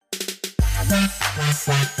Hey,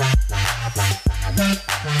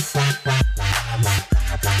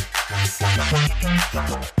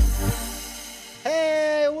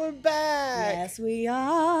 we're back. Yes, we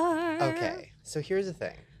are. Okay, so here's the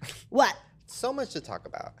thing. What? So much to talk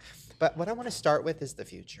about. But what I want to start with is the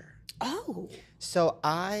future. Oh. So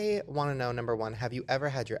I want to know, number one, have you ever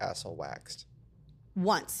had your asshole waxed?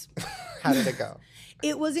 Once. How did it go?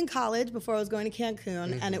 It was in college before I was going to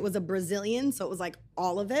Cancun, and it was a Brazilian, so it was like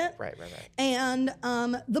all of it. Right. And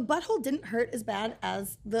the butthole didn't hurt as bad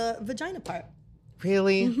as the vagina part.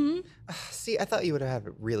 Really? Mm-hmm. See, I thought you would have had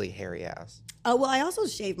a really hairy ass. Oh, well, I also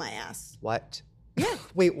shaved my ass. What? Yeah.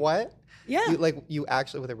 Wait, what? Yeah. You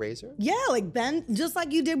actually with a razor? Yeah, like bend, just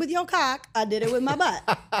like you did with your cock, I did it with my butt.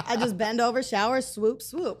 I just bend over, shower, swoop,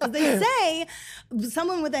 swoop. Because they say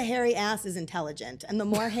someone with a hairy ass is intelligent. And the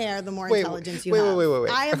more hair, the more intelligence you have.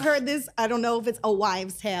 Wait. I have heard this. I don't know if it's a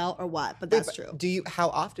wives' tale or what, but that's true. How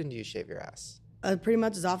often do you shave your ass? Pretty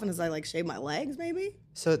much as often as I like shave my legs, maybe.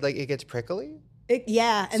 So like it gets prickly?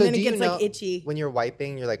 Yeah, and then it gets like itchy. When you're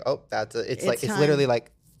wiping, you're like, oh, it's literally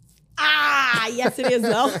like. Ah, yes, it is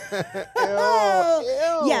though.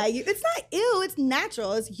 Ew. Yeah, it's not ew. It's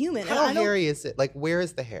natural. It's human. How hairy is it? Like, where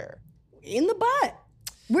is the hair? In the butt.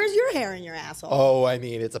 Where's your hair in your asshole? Oh, I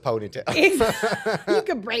mean, it's a ponytail. You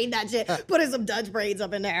could braid that shit. Put some Dutch braids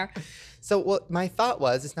up in there. So, what my thought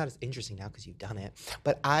was, it's not as interesting now because you've done it,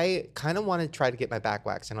 but I kind of want to try to get my back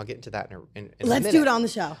waxed, and I'll get into that in a minute. Let's do it on the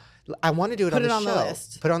show. I want to do it on the show. Put it on the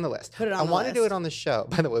list. Put it on the list. Put it on the list. I want to do it on the show.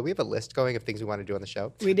 By the way, we have a list going of things we want to do on the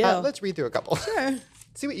show. We do. Let's read through a couple. Sure.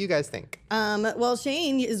 See what you guys think. Well,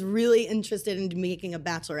 Shane is really interested in making a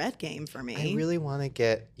bachelorette game for me. I really want to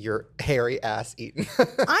get your hairy ass eaten.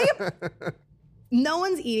 No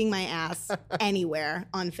one's eating my ass anywhere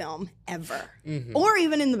on film, ever. Mm-hmm. Or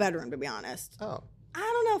even in the bedroom, to be honest. Oh. I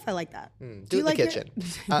don't know if I like that. Do it in the kitchen.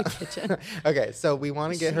 The kitchen. Okay, so we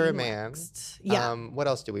want to get her a man. Yeah. What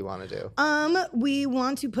else do we want to do? We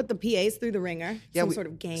want to put the PAs through the ringer. Yeah, some sort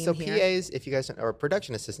of game so here. PAs, if you guys don't, or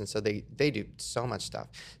production assistants, so they do so much stuff.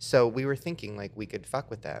 So we were thinking like we could fuck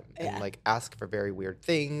with them and like ask for very weird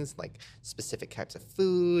things, like specific types of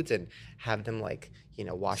foods, and have them like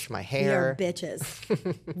wash my hair. You're bitches.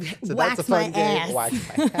 So wax that's a fun my game. ass. Wax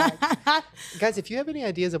my ass. Guys, if you have any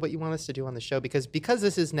ideas of what you want us to do on the show, because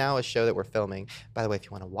this is now a show that we're filming. By the way, if you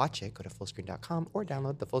want to watch it, go to fullscreen.com or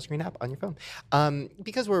download the Fullscreen app on your phone.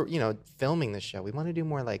 Because we're filming the show, we want to do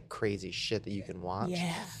more like crazy shit that you can watch.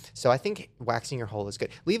 Yeah. So I think waxing your hole is good.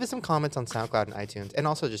 Leave us some comments on SoundCloud and iTunes, and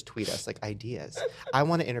also just tweet us like ideas. I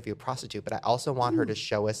want to interview a prostitute, but I also want her to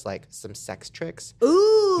show us like some sex tricks.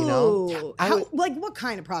 Ooh. What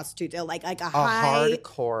kind of prostitute? Like a high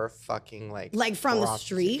hardcore fucking like from the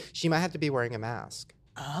street. She might have to be wearing a mask.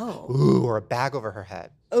 Oh. Ooh, or a bag over her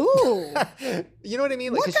head. Ooh. You know what I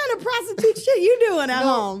mean? Like, what kind of prostitute shit you doing at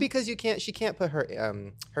home? Because she can't put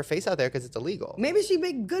her face out there because it's illegal. Maybe she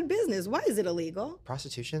make good business. Why is it illegal?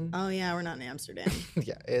 Prostitution? Oh yeah, we're not in Amsterdam.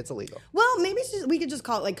 Yeah, it's illegal. Well, maybe we could just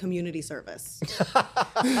call it like community service.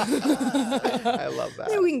 I love that.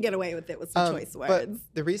 Maybe we can get away with it with some choice words. But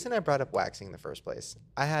the reason I brought up waxing in the first place,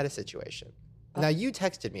 I had a situation. Now you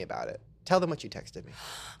texted me about it. Tell them what you texted me.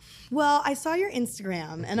 Well, I saw your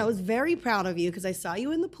Instagram, and I was very proud of you because I saw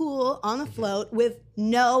you in the pool on a float with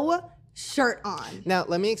no shirt on. Now,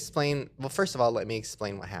 let me explain. Well, first of all, let me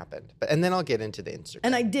explain what happened. And then I'll get into the Instagram.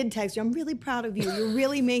 And I did text you. I'm really proud of you. You're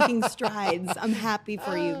really making strides. I'm happy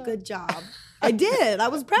for you. Good job. I did. I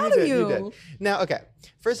was proud of you. You did. Now, okay.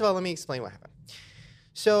 First of all, let me explain what happened.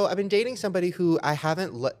 So I've been dating somebody who I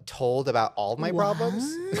haven't told about all my problems.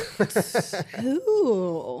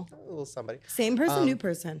 Who? A little somebody. Same person, new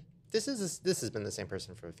person. This has been the same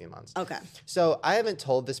person for a few months. Okay. So I haven't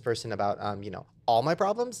told this person about all my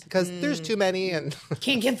problems because there's too many and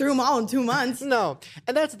can't get through them all in 2 months. No.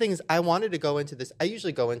 And that's the thing is I wanted to go into this. I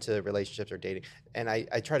usually go into relationships or dating and I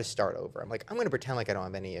try to start over. I'm like, I'm going to pretend like I don't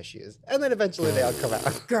have any issues. And then eventually they all come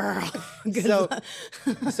out. Girl.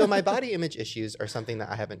 So my body image issues are something that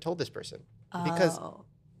I haven't told this person. Because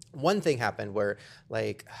one thing happened where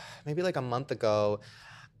like maybe like a month ago,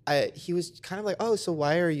 he was kind of like, oh, so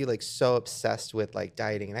why are you like so obsessed with like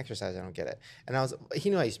dieting and exercise? I don't get it. And he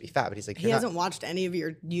knew I used to be fat, but he's like, he hasn't watched any of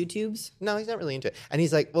your YouTubes? No, he's not really into it. And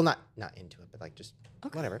he's like, well, not into it, but like just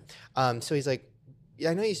whatever. So he's like, yeah,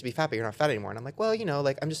 I know you used to be fat, but you're not fat anymore. And I'm like, well,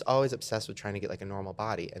 like I'm just always obsessed with trying to get like a normal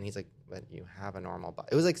body. And he's like, but you have a normal body.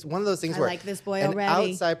 It was like one of those things where like this boy an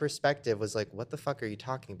already. Outside perspective was like, what the fuck are you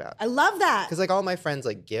talking about? I love that. Because like all my friends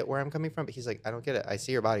like get where I'm coming from, but he's like, I don't get it. I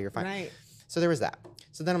see your body, you're fine. Right. So there was that.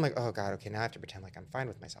 So then I'm like, oh God, okay, now I have to pretend like I'm fine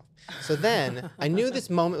with myself. So then I knew this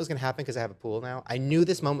moment was gonna happen because I have a pool now. I knew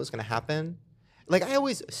this moment was gonna happen. like I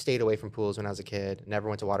always stayed away from pools when I was a kid. Never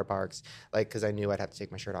went to water parks, like because I knew I'd have to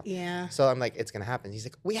take my shirt off. Yeah. So I'm like, it's gonna happen. He's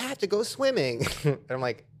like, we have to go swimming, and I'm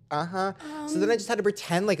like, uh-huh. So then I just had to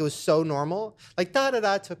pretend like it was so normal. Like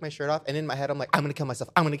da-da-da, took my shirt off. And in my head, I'm like, I'm going to kill myself.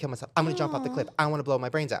 I'm going to kill myself. I'm going to jump off the cliff. I want to blow my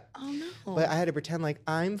brains out. Oh, no. But I had to pretend like,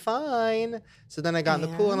 I'm fine. So then I got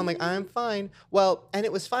in the pool and I'm like, I'm fine. Well, and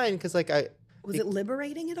it was fine because like Was it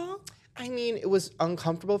liberating at all? I mean, it was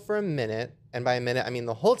uncomfortable for a minute. And by a minute, I mean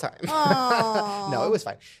the whole time. No, it was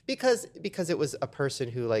fine. Because it was a person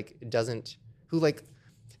who like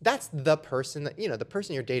that's the person that, the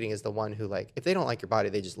person you're dating is the one who, like, if they don't like your body,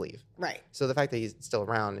 they just leave. Right. So the fact that he's still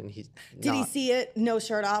around and he's Did he see it, no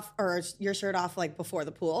shirt off, or your shirt off, like, before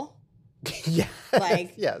the pool? Yeah.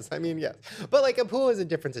 Like. Yes. I mean, yes. But, like, a pool is a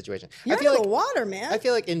different situation. You're in the water, man. I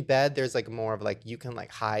feel like in bed, there's, like, more of, like, you can,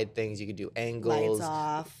 like, hide things. You can do angles. Lights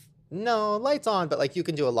off. No, lights on, but, like, you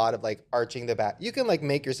can do a lot of, like, arching the back. You can, like,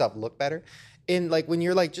 make yourself look better. In like when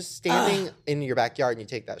you're like just standing in your backyard and you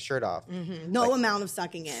take that shirt off, no like, amount of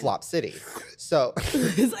sucking in. Flop City. So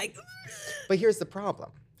it's like. But here's the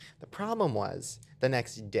problem. The problem was the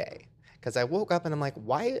next day because I woke up and I'm like,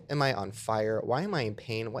 why am I on fire? Why am I in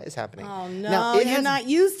pain? What is happening? Oh no, now, you're not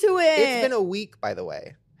used to it. It's been a week, by the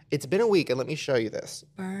way. It's been a week, and let me show you this.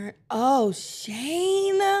 Oh,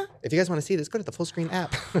 Shane. If you guys want to see this, go to the Fullscreen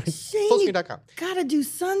app. Shane, Fullscreen.com. Gotta do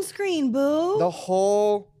sunscreen, boo. The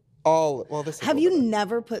whole. This Have you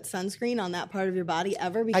never put sunscreen on that part of your body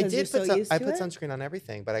ever because you're so used to it? I put sunscreen on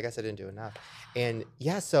everything, but I guess I didn't do enough. And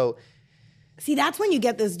yeah, so. See, that's when you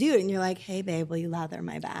get this dude and you're like, hey, babe, will you lather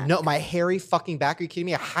my back? No, my hairy fucking back. Are you kidding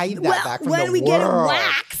me? I hide that back from the world. When we get it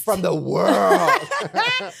waxed. From the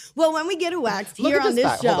world. Well, when we get it waxed Look here on this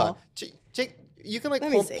back. show. Hold on. Jake, you can like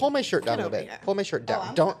pull my shirt down a little bit. Here. Pull my shirt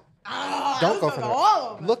down. Don't go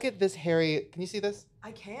for it. Look at this hairy. Can you see this?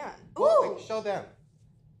 I can. Well, like, show them.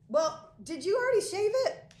 Well, did you already shave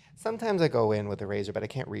it? Sometimes I go in with a razor, but I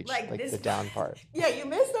can't reach like the down part. Yeah, you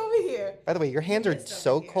missed over here. By the way, your hands are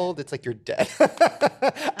so cold, it's like you're dead. I'm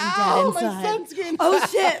dead inside. My sunscreen. Oh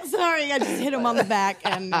shit! Sorry, I just hit him on the back,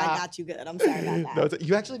 and I got you good. I'm sorry about that. No,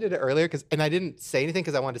 you actually did it earlier, and I didn't say anything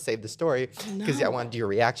because I wanted to save the story because I wanted your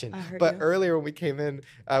reaction. But earlier when we came in,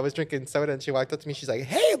 I was drinking soda, and she walked up to me. She's like,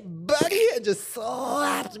 "Hey, buddy," and just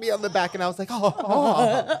slapped me on the back, and I was like,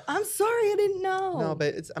 "Oh." I'm sorry, I didn't know. No,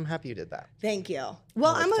 but I'm happy you did that. Thank you.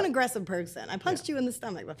 Well, I'm an aggressive person. I punched you in the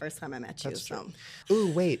stomach the first time I met you. That's true.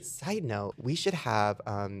 Ooh, wait. Side note, we should have.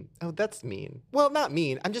 That's mean. Well, not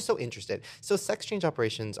mean. I'm just so interested. So, sex change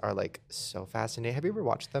operations are like so fascinating. Have you ever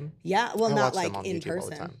watched them? Yeah. Well, not like in YouTube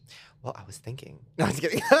person. Well, I was thinking. No, I'm just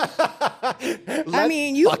kidding. I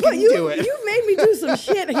mean, you made me do some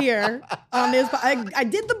shit here on this. I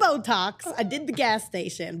did the Botox, I did the gas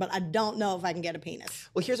station, but I don't know if I can get a penis.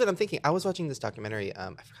 Well, here's what I'm thinking. I was watching this documentary. I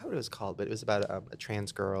forgot what it was called, but it was about a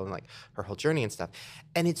trans girl and like her whole journey and stuff.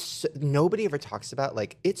 And it's nobody ever talks about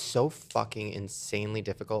like it's so fucking insanely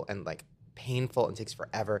difficult and like painful and takes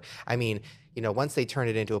forever. I mean, once they turn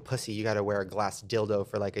it into a pussy, you got to wear a glass dildo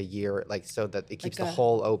for like a year, like so that it keeps the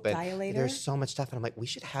hole open. Dilator? There's so much stuff, and I'm like, we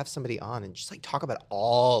should have somebody on and just like talk about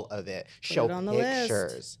all of it. Show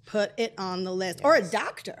pictures. Put it on the list, or a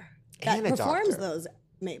doctor that performs those.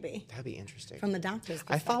 Maybe. That'd be interesting. From the doctor's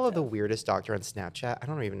perspective. I follow the weirdest doctor on Snapchat. I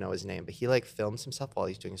don't even know his name, but he like films himself while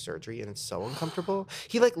he's doing surgery and it's so uncomfortable.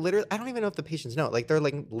 He like literally, I don't even know if the patients know. Like they're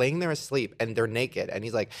like laying there asleep and they're naked. And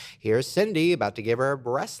he's like, here's Cindy about to give her a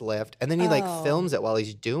breast lift. And then he like films it while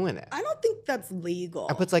he's doing it. I don't think that's legal.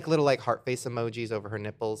 And puts like little like heart face emojis over her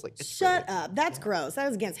nipples. Like, Shut up. That's gross. That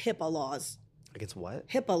was against HIPAA laws. Against what?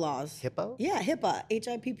 HIPAA laws. HIPAA? Yeah, HIPAA.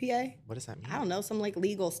 HIPPA. What does that mean? I don't know. Some like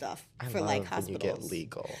legal stuff for like hospitals. When you get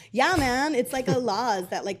legal. Yeah, man. It's like a laws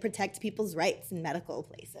that like protect people's rights in medical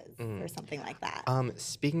places or something like that.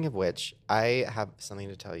 Speaking of which, I have something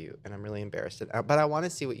to tell you, and I'm really embarrassed. But I want to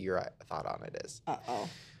see what your thought on it is. Uh-oh.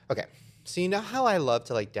 Okay. So you know how I love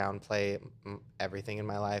to like downplay everything in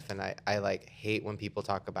my life, and I like hate when people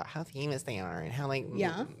talk about how famous they are and how like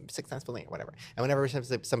successful they are, whatever. And whenever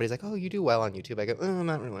somebody's like, "Oh, you do well on YouTube," I go, "Oh,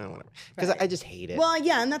 not really, whatever," because I just hate it. Well,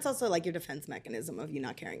 yeah, and that's also like your defense mechanism of you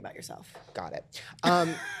not caring about yourself. Got it.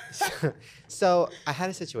 So I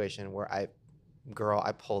had a situation where I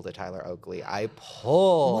pulled a Tyler Oakley. I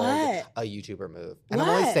pulled a YouTuber move. And I'm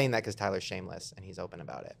only saying that because Tyler's shameless and he's open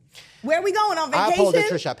about it. Where are we going, on vacation? I pulled a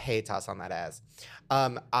Trisha Paytas on that ass.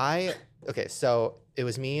 So it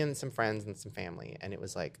was me and some friends and some family. And it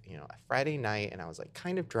was like, a Friday night and I was like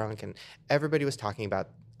kind of drunk and everybody was talking about,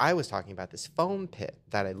 I was talking about this foam pit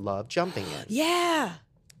that I love jumping in. Yeah.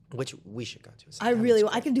 which we should go to.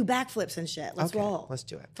 I can do backflips and shit. Let's roll. Let's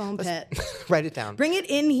do it. Foam pit. Write it down. Bring it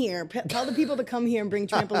in here. Tell the people to come here and bring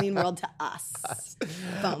Trampoline World to us.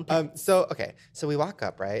 Foam pit. So we walk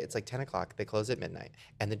up, right? It's like 10 o'clock. They close at midnight.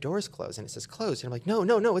 And the doors close, and it says closed. And I'm like,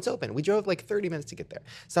 no, it's open. We drove like 30 minutes to get there.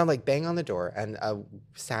 So I'm like, bang on the door, and a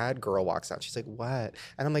sad girl walks out. She's like, what?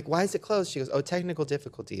 And I'm like, why is it closed? She goes, oh, technical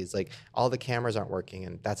difficulties. Like, all the cameras aren't working,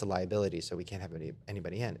 and that's a liability, so we can't have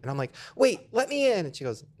anybody in. And I'm like, wait, let me in. And she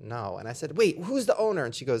goes, no. And I said, wait, who's the owner?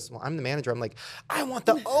 And she goes, well, I'm the manager. I'm like, I want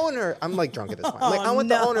the owner. I'm like drunk at this point. I'm like, I want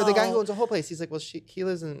the owner, the guy who owns the whole place. He's like, well, he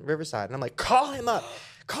lives in Riverside. And I'm like, call him up.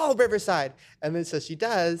 Call Riverside. And then so she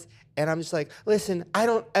does. And I'm just like, listen, I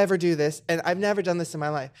don't ever do this. And I've never done this in my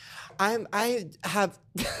life. I have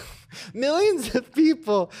millions of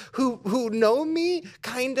people who know me,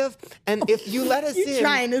 kind of. And if you let us in,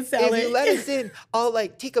 trying to sell if you let us in, I'll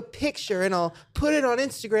like take a picture and I'll put it on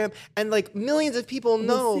Instagram, and like millions of people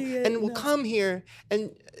know and will come here,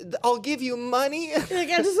 and I'll give you money. Like,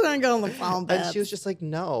 I just want to go on the phone. And she was just like,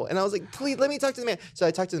 no. And I was like, please, let me talk to the man. So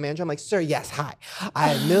I talked to the manager. I'm like, sir, yes, hi. I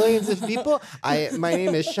have millions of people. My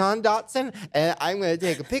name is Sean Dotson, and I'm going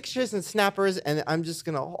to take pictures and snappers, and I'm just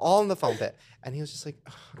going to all in the phone pit. And he was just like,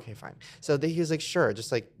 oh, okay, fine. So he was like, sure,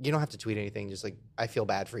 just like, you don't have to tweet anything. Just like, I feel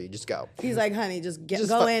bad for you. Just go. He's like, honey, just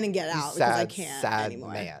go in and get out, because I can't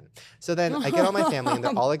anymore. Man. So then I get all my family, and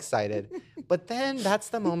they're all excited. But then that's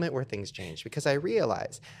the moment where things change, because I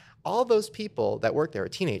realize all those people that worked there are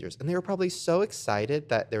teenagers, and they were probably so excited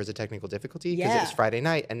that there was a technical difficulty because it was Friday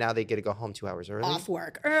night, and now they get to go home 2 hours early. Off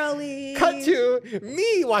work early. Cut to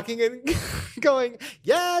me walking in, going,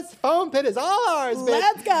 yes, foam pit is all ours, bitch.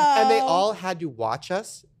 Let's go. And they all had to watch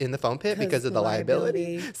us in the foam pit because of the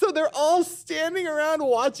liability. So they're all standing around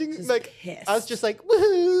watching, just like pissed. Us just like,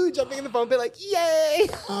 woohoo, jumping in the foam pit like, yay.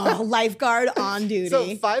 Oh, lifeguard on duty.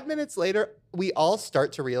 So 5 minutes later, we all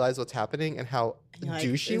start to realize what's happening and how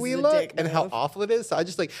douchey we look and how awful it is. So I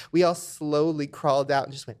just like, we all slowly crawled out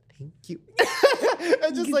and just went, thank you.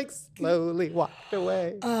 And just like slowly walked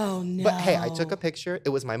away. Oh no. But hey, I took a picture. It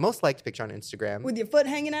was my most liked picture on Instagram. With your foot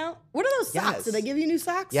hanging out? What are those socks? Did they give you new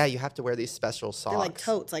socks? Yeah, you have to wear these special socks. They're like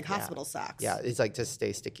totes, like hospital socks. Yeah, it's like to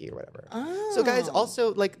stay sticky or whatever. Oh. So guys,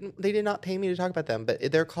 also like they did not pay me to talk about them,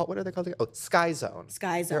 but they're called, what are they called? Oh, Sky Zone.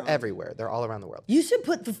 Sky Zone. They're everywhere. They're all around the world. You should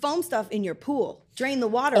put the foam stuff in your pool. Drain the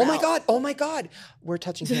water out. Oh my God. We're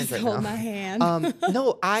touching hands right now. Just hold my hand.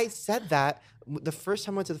 No, I said that the first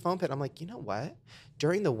time I went to the foam pit. I'm like, you know what?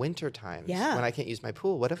 During the winter times, when I can't use my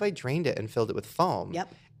pool, what if I drained it and filled it with foam?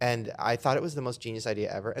 Yep. And I thought it was the most genius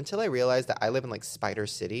idea ever until I realized that I live in like Spider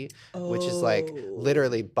City, which is like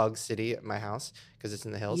literally Bug City at my house because it's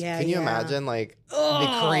in the hills. Can you imagine like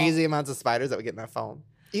the crazy amounts of spiders that would get in that foam?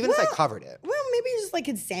 Even if I covered it. Well, maybe you just like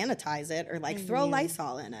could sanitize it or like throw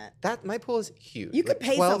Lysol in it. My pool is huge. You could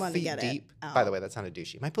pay someone to get deep. it. By the way, that sounded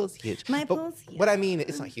douchey. My pool is huge. Pool's huge. What I mean,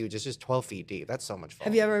 it's not huge. It's just 12 feet deep. That's so much fun.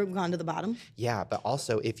 Have you ever gone to the bottom? Yeah, but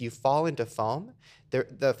also if you fall into foam,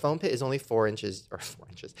 the foam pit is only 4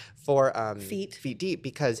 feet deep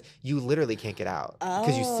because you literally can't get out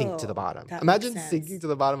because you sink to the bottom. Imagine sinking to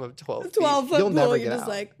the bottom of 12 feet. 12 foot You'll pool, never you're get just out.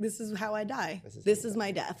 like, this is how I die. This is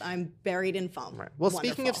my death. I'm buried in foam. Right. Well,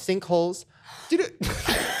 speaking of sinkholes,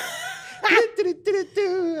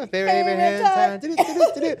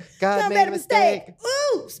 God made a mistake.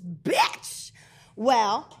 Oops, bitch.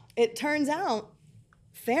 Well, it turns out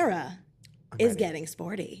Farrah is getting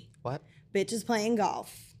sporty. What? Bitch is playing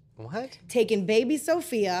golf. What? Taking baby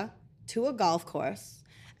Sophia to a golf course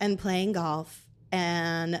and playing golf.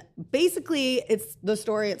 And basically, the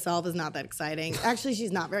story itself is not that exciting. Actually,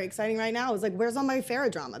 she's not very exciting right now. I was like, where's all my Farrah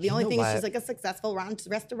drama? The only thing is she's like a successful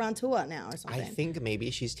restaurateur now or something. I think maybe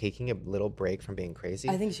she's taking a little break from being crazy.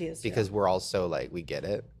 I think she is, because we're all so like, we get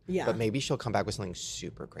it. Yeah. But maybe she'll come back with something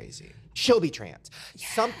super crazy. She'll be trans.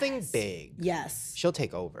 Yes. Something big. Yes. She'll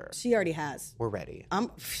take over. She already has. We're ready.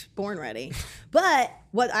 I'm born ready. But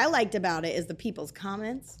what I liked about it is the people's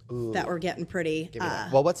comments that were getting pretty.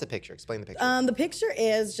 Well, what's the picture? Explain the picture. The picture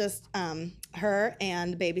is just her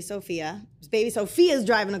and baby Sophia. Baby Sophia's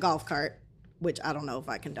driving a golf cart, which I don't know if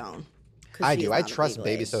I condone. I do. I trust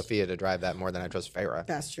baby Sophia to drive that more than I trust Farrah.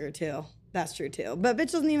 That's true too. But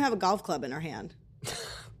bitch doesn't even have a golf club in her hand.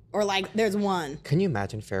 Or like, there's one. Can you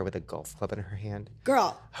imagine Farrah with a golf club in her hand?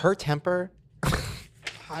 Girl. Her temper.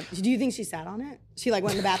 Do you think she sat on it? She like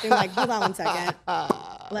went in the bathroom like, hold on 1 second.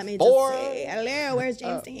 Let me just see. Hello, where's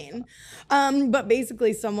James Dean? But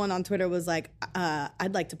basically someone on Twitter was like,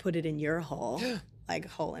 I'd like to put it in your hole. like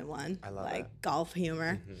hole in one. I love like it. golf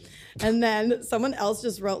humor. And then someone else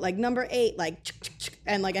just wrote like number 8, like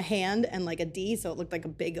and like a hand and like a D, so it looked like a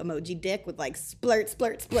big emoji dick with like splurt,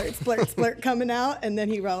 splurt, splurt, splurt, splurt coming out. And then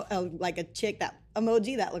he wrote like a chick, that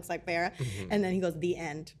emoji that looks like Farrah. And then he goes, the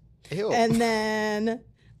end. Ew. And then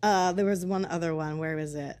there was one other one. Where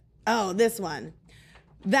was it? Oh, this one.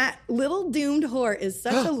 That little doomed whore is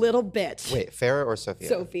such a little bitch. Wait, Farrah or Sophia?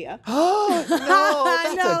 Sophia. Oh, no,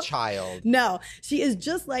 that's No. a child. No, she is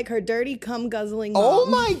just like her dirty cum guzzling mom. Oh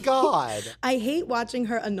my God. I hate watching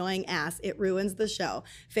her annoying ass. It ruins the show.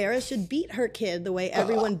 Farrah should beat her kid the way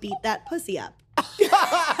everyone beat that pussy up.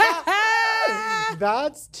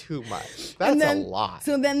 That's too much. That's a lot.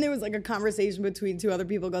 So then there was like a conversation between 2 other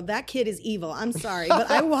people. Go, that kid is evil. I'm sorry,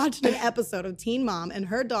 but I watched an episode of Teen Mom and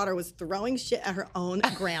her daughter was throwing shit at her own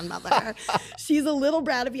grandmother. She's a little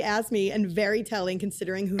brat if you ask me, and very telling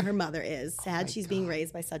considering who her mother is. Sad she's being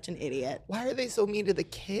raised by such an idiot. Why are they so mean to the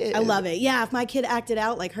kid? I love it. Yeah, if my kid acted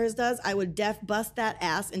out like hers does, I would bust that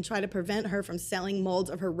ass and try to prevent her from selling molds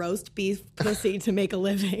of her roast beef pussy to make a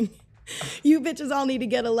living. You bitches all need to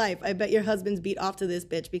get a life. I bet your husbands beat off to this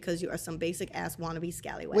bitch because you are some basic ass wannabe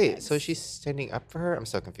scallywags. Wait, so she's standing up for her? I'm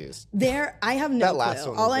so confused. I have no That last clue.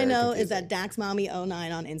 one was All I very know is confusing. that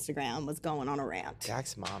DaxMommy09 on Instagram was going on a rant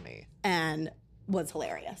Dax mommy. and was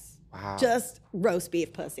hilarious. Wow. Just roast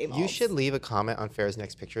beef pussy molds. You should leave a comment on Farrah's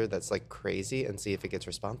next picture that's like crazy and see if it gets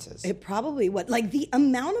responses. It probably would. Like the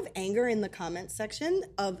amount of anger in the comments section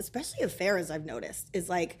of, especially of Farrah's, I've noticed, is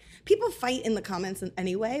like people fight in the comments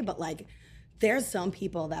anyway, but like there's some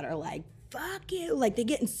people that are like, fuck you. Like they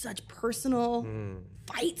get in such personal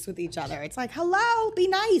fights with each other. It's like, hello, be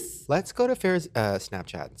nice. Let's go to Farrah's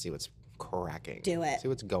Snapchat and see what's cracking. Do it. See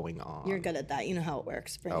what's going on. You're good at that. You know how it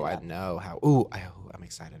works. Bring Oh, it I up. know how. Ooh, I'm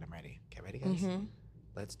excited. I'm ready. Get ready, guys.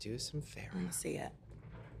 Let's do some Farrah. Let's see it.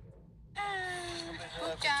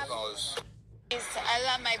 Good job. I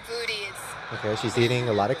love my booties. Okay, she's eating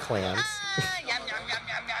a lot of clams. Yum, yum, yum, yum,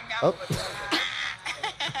 yum, yum. Oh,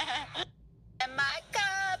 In my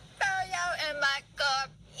cup, froyo in my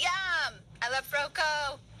cup. Yum. I love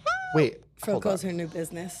Froco. Woo! wait. Hold on. Froco's her new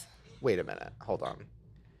business. Wait a minute. Hold on.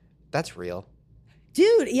 That's real.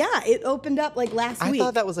 Dude, yeah, it opened up like last I week.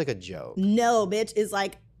 thought that was like a joke. No, bitch, is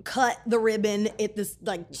like cut the ribbon at this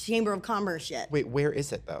like Chamber of Commerce shit. Wait, where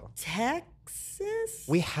is it though? Texas?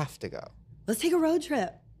 We have to go. Let's take a road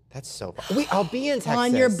trip. That's so far. Wait, I'll be in Texas.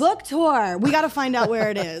 On your book tour. We got to find out where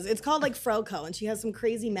it is. It's called like Froco, and she has some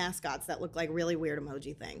crazy mascots that look like really weird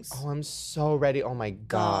emoji things. Oh, I'm so ready. Oh my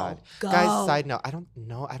God. Go. Guys, side note, I don't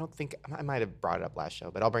know. I don't think, I might have brought it up last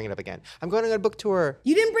show, but I'll bring it up again. I'm going on a book tour.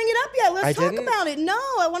 You didn't bring it up yet. Let's I talk didn't? about it. No,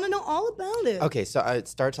 I want to know all about it. Okay, so it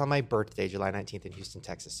starts on my birthday, July 19th in Houston,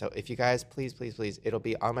 Texas. So if you guys, please, it'll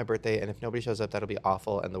be on my birthday. And if nobody shows up, that'll be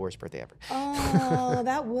awful and the worst birthday ever. Oh,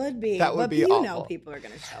 that would be. That would but be you awful. know people are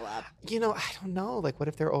going to show up. You know, I don't know. Like, what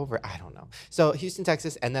if they're over? I don't know. So Houston,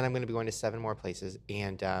 Texas, and then I'm going to be going to 7 more places.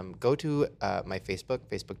 And go to my Facebook,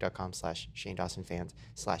 facebook.com/Shane Dawson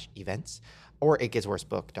fans/events, or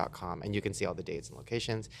itgetsworsebook.com, and you can see all the dates and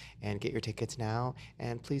locations. And get your tickets now.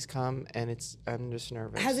 And please come. And I'm just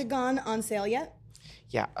nervous. Has it gone on sale yet?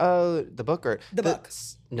 Yeah. The book or The book.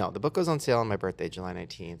 No, the book goes on sale on my birthday, July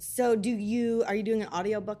 19th. So are you doing an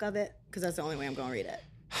audiobook of it? Because that's the only way I'm going to read it.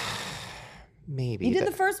 Maybe. You did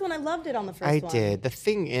the first one. I loved it on the first I one. did. The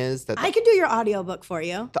thing is that I could do your audiobook for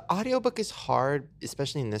you. the audiobook is hard,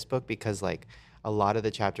 especially in this book, because like a lot of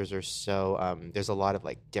the chapters are so there's a lot of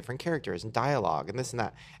like different characters and dialogue and this and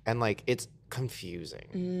that, and like it's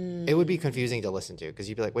confusing. It would be confusing to listen to because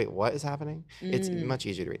you'd be like, wait, what is happening? It's much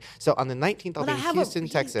easier to read. So on the 19th, I'll But I be in have Houston, a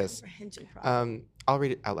reading Texas. comprehension problem. I'll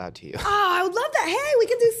read it out loud to you. Oh, I would love that. Hey, we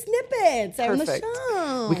can do snippets on the Perfect.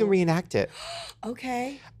 show. We can reenact it.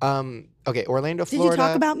 Okay. Okay, Orlando, Did Florida. you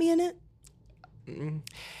talk about me in it?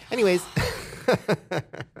 Anyways,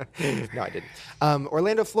 no, I didn't.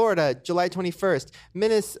 Orlando, Florida, July 21st.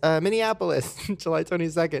 Minneapolis, July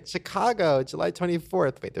 22nd. Chicago, July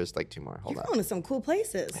 24th. Wait, there's like 2 more. Hold You're on. going to some cool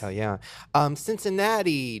places. Hell yeah.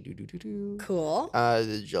 Cincinnati, Cool.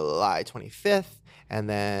 July 25th. And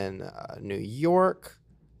then New York,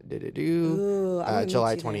 Ooh, I wanna meet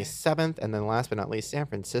July you there. 27th. And then last but not least, San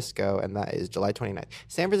Francisco, and that is July 29th.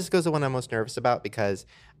 San Francisco is the one I'm most nervous about because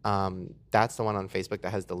that's the one on Facebook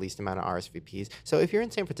that has the least amount of RSVPs. So if you're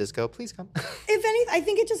in San Francisco, please come. If any, I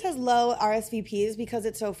think it just has low RSVPs because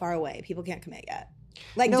it's so far away. People can't commit yet.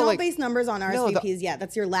 Like, No, don't like- base numbers on RSVPs yet.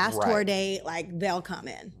 That's your last tour Right. date. Like, they'll come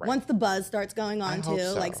in. Right. Once the buzz starts going on, I too. hope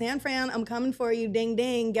so. Like, San Fran, I'm coming for you. Ding,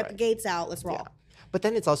 ding. Get the Right. gates out. Let's roll. Yeah. But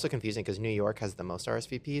then it's also confusing because New York has the most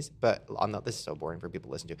RSVPs, but this is so boring for people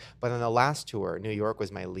to listen to. But on the last tour, New York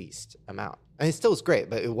was my least amount. And it still was great,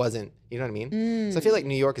 but it wasn't, you know what I mean? So I feel like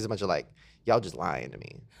New York is a bunch of like, y'all just lying to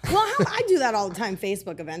me. Well, I do that all the time,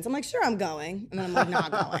 Facebook events. I'm like, sure, I'm going. And then I'm like,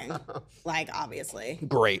 not going. Like, obviously.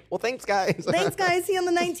 Great. Well, thanks, guys. Thanks, guys. See you on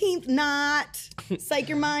the 19th. Not. Psych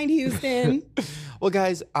your mind, Houston. Well,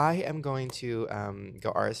 guys, I am going to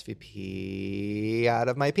go RSVP out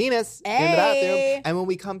of my penis in the bathroom. And when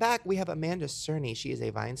we come back, we have Amanda Cerny. She is a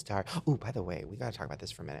Vine star. Oh, by the way, we got to talk about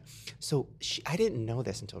this for a minute. So I didn't know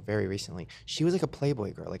this until very recently. She was like a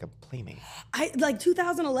Playboy girl, like a playmate. Like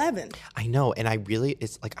 2011. I know. And I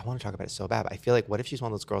want to talk about it so bad. But I feel like, what if she's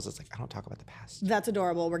one of those girls that's like, I don't talk about the past? That's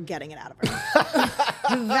adorable. We're getting it out of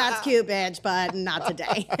her. That's cute, bitch, but not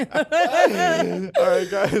today. All right,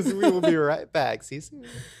 guys, we will be right back. See you soon.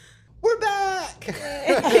 We're back.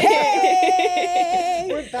 Hey!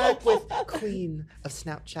 We're back with Queen of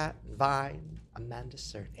Snapchat, Vine, Amanda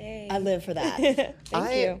Cerny. Hey. I live for that.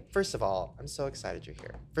 Thank you. First of all, I'm so excited you're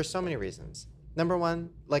here for so many reasons. Number one,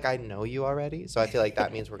 like I know you already, so I feel like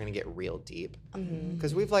that means we're gonna get real deep.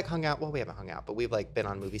 Because we've like hung out. Well, we haven't hung out, but we've like been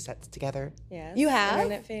on movie sets together. Yes. You have?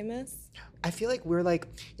 Internet famous. I feel like we're like,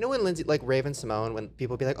 you know, when Lindsay, like Raven Simone, when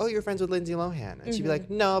people be like, "Oh, you're friends with Lindsay Lohan," and she'd be like,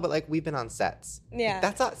 "No, but like we've been on sets." Yeah. Like,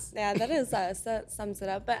 that's us. Yeah, that is us. That sums it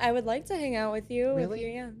up. But I would like to hang out with you. Really? If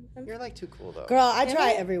you, yeah. You're like too cool though. Girl, I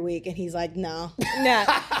try every week, and he's like, no. Nah.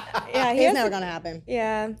 Yeah, It's never going to happen.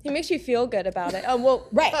 Yeah, he makes you feel good about it. Oh well,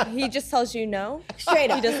 Right. He just tells you no. Straight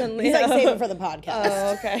up. He doesn't. He's like, save it for the podcast.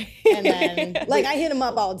 Oh, okay. And then, like, I hit him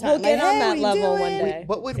up all the time. We'll get like, on hey, that what you level doing? one day.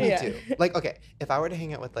 What would we Yeah. do? Like, okay, if I were to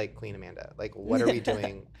hang out with like Queen Amanda, like, what are we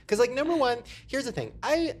doing? Because like, number one, here's the thing.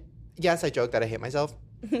 I joke that I hate myself,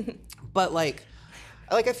 but like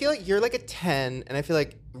I feel like you're like a 10, and I feel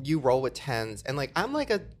like you roll with 10s, and like I'm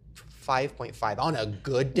like a 5.5 on a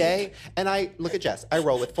good day, and I look at Jess. I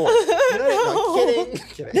roll with 4. You know what I mean? No,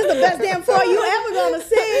 kidding. This is the best damn 4 you ever going to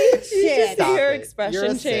see. Shit. Stop Your it. expression You're a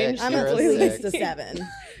 6. changed. I'm You're at a least 6. a 7.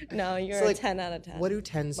 No, you're So, a like, 10 out of 10. What do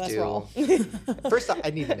 10s Let's do? roll. First off, I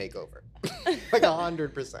need a makeover, like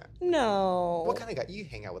 100%. No. What kind of guy? You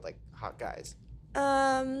hang out with like hot guys.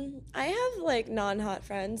 I have like non-hot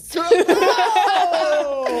friends.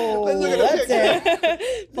 Oh, Look at that's her.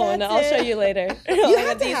 it. Well, That's I'll show it. you later.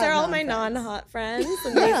 have to These have are all my non-friends. non-hot friends,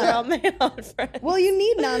 and these are all my hot friends. Well, you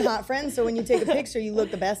need non-hot friends, so when you take a picture, you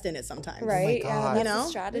look the best in it sometimes. Right? God. Yeah, that's You know? a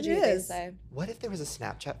strategy. It They is. say. What if there was a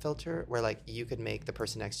Snapchat filter where like you could make the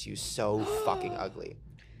person next to you so fucking ugly?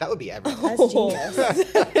 That would be everything. That's genius.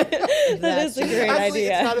 That is a great Actually,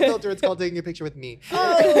 idea. it's not a filter. It's called taking a picture with me.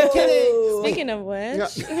 Oh. Kidding. Speaking of which, Yeah.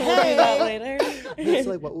 we'll do that later. It's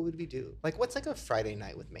like, what would we do? Like, what's like a Friday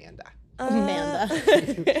night with Manda? Amanda.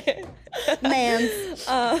 Mans.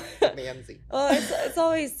 Manzi. Well, it's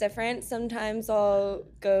always different. Sometimes I'll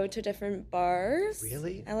go to different bars.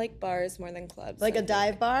 Really? I like bars more than clubs. Like I a think.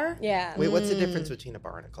 dive bar? Yeah. Wait, what's the difference between a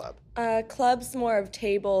bar and a club? Clubs more of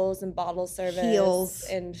tables and bottle service. Heels.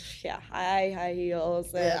 And yeah, high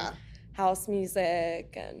heels and Yeah. house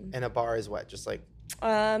music and And a bar is what? Just like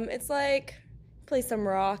it's like play some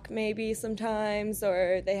rock maybe sometimes,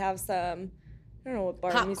 or they have some, I don't know what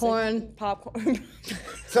bar Popcorn. music. Popcorn.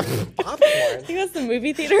 some I popcorn. think that's the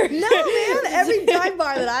movie theater. No, man. Every dive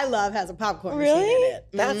bar that I love has a popcorn machine Really? in it.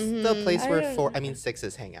 That's the place I where don't-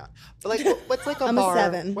 6s hang out. But like, what's like a I'm a bar?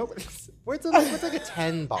 7. What's like a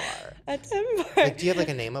 10 bar? A 10 bar. Like, do you have like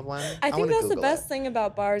a name of one? I think wanna that's the Google best it. thing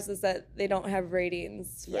about bars is that they don't have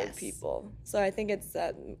ratings for Yes. people. So I think it's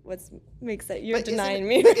what makes it. You're But denying isn't-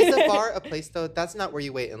 me. but is a bar a place though? That's not where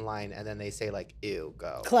you wait in line and then they say like, "Ew,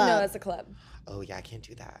 go." Club. No, it's a club. Oh yeah, I can't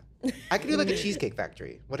do that. I could do like a cheesecake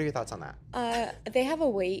factory. What are your thoughts on that? They have a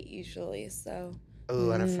wait usually, so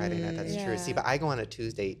Oh, on a Friday night, that's true. Yeah. See, but I go on a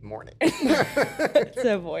Tuesday morning.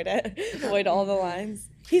 to avoid it, avoid all the lines.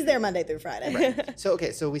 He's there Monday through Friday. So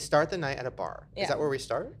okay, so we start the night at a bar. Yeah. Is that where we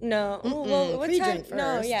start? No, well, what time? Pre-drink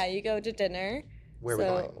No, first. yeah, you go to dinner. Where are we so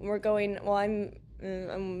going? We're going. Well,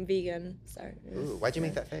 I'm vegan. Sorry. Ooh, why'd you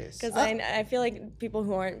make that face? Because I feel like people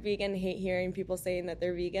who aren't vegan hate hearing people saying that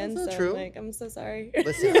they're vegan. That's not so true. Like, I'm so sorry.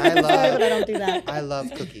 Listen, I Sorry, but I love don't do that. I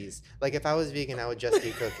love cookies. Like if I was vegan, I would just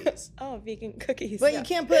eat cookies. Oh, vegan cookies. But you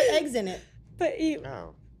can't put eggs in it. But you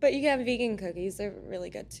Oh, can have vegan cookies. They're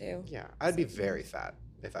really good too. yeah. I'd be very fat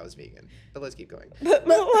if I was vegan. But let's keep going. But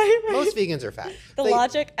why? Most vegans are fat. The Like,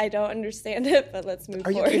 logic, I don't understand it. But let's move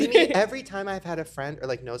are you forward. kidding me? Every time I've had a friend or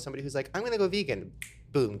like know somebody who's like, I'm gonna go vegan,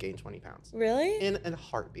 boom, gain 20 pounds Really? in a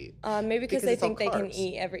heartbeat. Maybe because Because they it's all think they can carbs.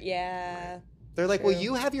 eat every. Yeah. They're like, well,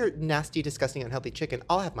 you have your nasty, disgusting, unhealthy chicken.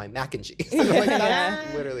 I'll have my mac and cheese. I'm like,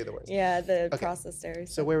 that's literally the worst. Yeah, the processed dairy.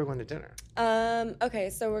 So where are we going to dinner? Okay,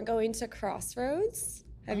 so we're going to Crossroads.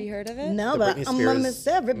 Have you heard of it? No, The but Britney I'm gonna Spears miss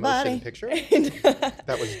everybody. motion picture?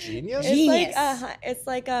 That was genius? It's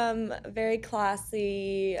like a very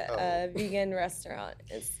classy vegan restaurant.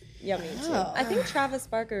 It's yummy too. I think Travis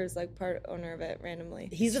Barker is like part owner of it randomly.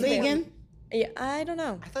 He's a vegan? Yeah, I don't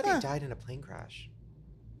know. I thought he died in a plane crash.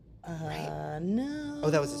 No. Oh,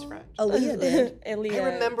 that was his friend. Aaliyah did.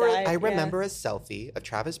 Aaliyah I remember a selfie of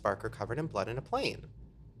Travis Barker covered in blood in a plane.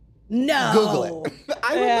 No. Google it.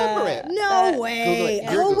 I remember it. No way. Google it.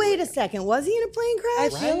 Oh, wait a second. Was he in a plane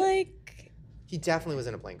crash? I feel like He definitely was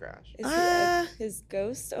in a plane crash. his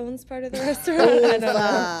ghost owns part of the restaurant. I don't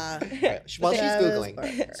know. Right. While she's Travis Googling,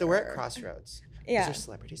 Barker. so we're at Crossroads. Yeah. Is there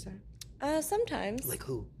celebrities there? Sometimes. Like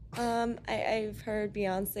who? I've heard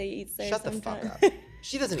Beyonce eats there Shut the sometimes. fuck up.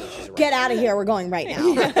 She doesn't eat. She's a Get rock. out of here. We're going right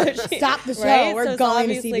now. Stop the show. Right? We're so it's going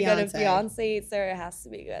to see obviously good. If Beyonce. Beyonce eats there, it has to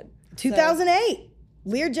be good. 2008.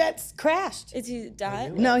 Learjets crashed. Is he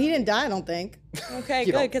died? No, he didn't die, I don't think. Okay, You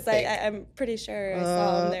good, don't because think. I'm pretty sure I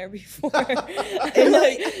saw him there before.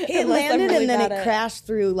 It landed and then it crashed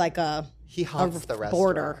through like a He haunts the restaurant.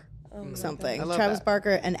 border. Something. I love Travis that. Barker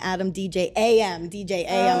and Adam DJ AM. DJ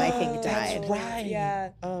AM, I think, died. Right. Yeah.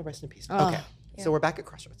 Oh, rest in peace. Oh. Okay. So we're back at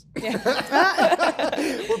Crossroads. Yeah.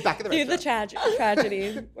 We're back at the Through the restaurant.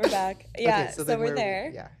 tragedy. We're back. Yeah, Okay, so then we're where are we?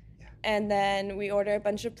 there. Yeah. And then we order a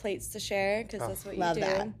bunch of plates to share because that's what you love do.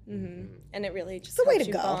 that. And it really just the way helps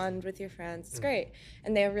to you go. bond with your friends. It's great.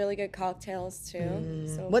 And they have really good cocktails too.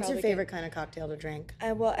 So we'll What's your probably favorite kind of cocktail to drink?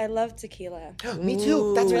 Well, I love tequila. Me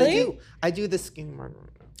too. That's what I Really? do. I do the skin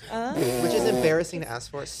margarita, which is embarrassing to ask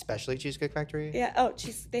for, especially Cheesecake Factory. Yeah. Oh,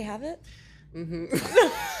 they have it.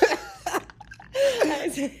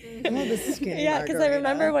 Oh, the skinny Yeah, because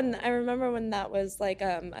margarita. I remember when that was like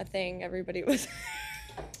a thing. Everybody was.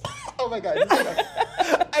 Oh my god!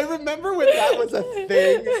 I remember when that was a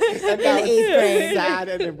thing, and that was eighth grade. sad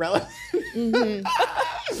and irrelevant.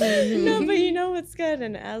 No, but you know what's good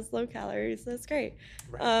and it has low calories, so it's great.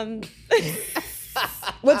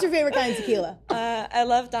 What's your favorite kind of tequila? I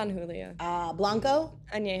love Don Julio. Blanco?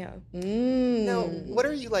 Añejo No, what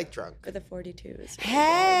are you like drunk? with a 42. Is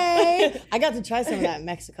Hey! I got to try some of that in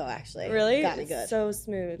Mexico, actually. really Got me It's good. so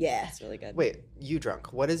smooth. Yeah. It's really good. Wait, you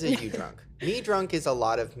drunk? What is it? You drunk? Me drunk is a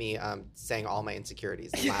lot of me saying all my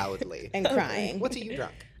insecurities loudly. And crying. What's a you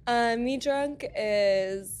drunk? Me drunk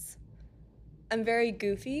is I'm very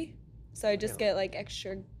goofy, so I just get like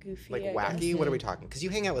extra goofy. Like I wacky? guess. What are we talking? Because you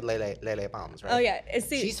hang out with Lele Bombs, right? Oh yeah,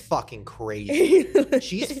 She's fucking crazy.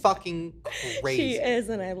 She's fucking crazy. She is,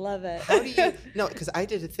 and I love it. How do you? No, because I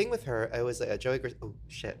did a thing with her. It was a Joey. Oh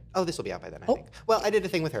shit. Oh, this will be out by then. I think. Well, I did a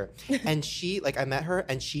thing with her, and she I met her,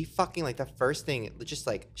 and she fucking the first thing, just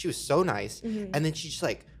she was so nice, and then she just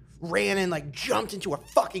ran and jumped into a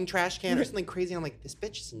fucking trash can or something crazy. And I'm like, this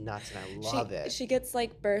bitch is nuts, and I love it. She gets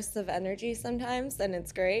bursts of energy sometimes, and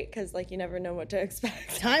it's great because you never know what to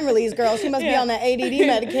expect. Time release, girl. She must be on that ADD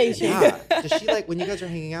medication. Yeah. Does she when you guys are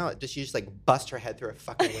hanging out? Does she just bust her head through a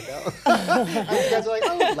fucking window? And you guys are like,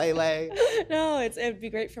 oh, Lele. No, it'd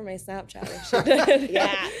be great for my Snapchat if she did.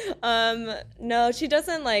 Yeah. No, she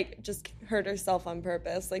doesn't just hurt herself on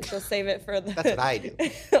purpose. She'll save it for the. That's what I do.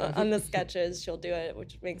 On the sketches, she'll do it,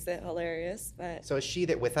 which makes it hilarious. But So is she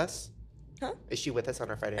with us? Huh? Is she with us on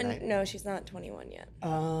our Friday night? no, she's not 21 yet.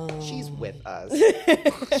 She's with us.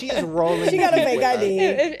 She's rolling. She got a deep fake with us. ID.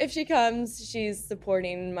 If she comes, she's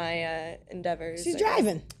supporting my endeavors. She's I guess.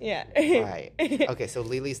 driving. Yeah. Right. Okay, so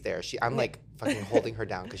Lily's there. I'm fucking holding her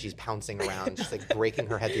down because she's pouncing around, just breaking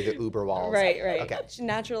her head through the Uber walls. Right. Okay.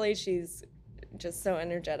 Naturally, she's just so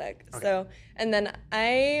energetic. Okay. So, and then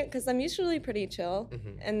because I'm usually pretty chill,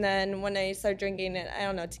 and then when I start drinking it, I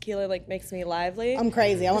don't know, tequila makes me lively. I'm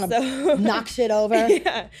crazy. I want to So- knock shit over.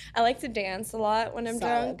 Yeah, I like to dance a lot when I'm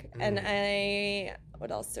Solid. drunk, and what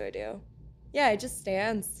else do I do? Yeah, I just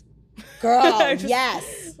dance. Girl, Just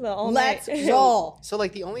yes. all Let's night. roll. So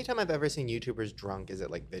the only time I've ever seen YouTubers drunk is at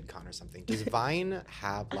VidCon or something. Does Vine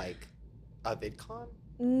have a VidCon?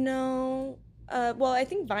 No. Well, I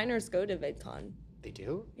think Viners go to VidCon. They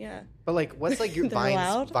do? Yeah. But what's your They're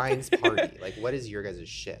allowed? Vine's party? What is your guys'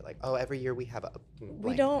 shit? Every year we have a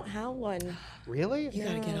We don't have one. Really? You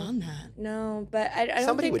got to get on that. No, but I don't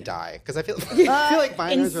Somebody think would die because I feel like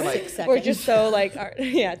Viners are 6 seconds. we're just so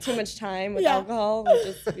too much time with alcohol would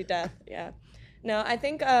just be death. Yeah. No, I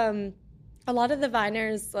think a lot of the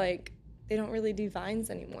Viners they don't really do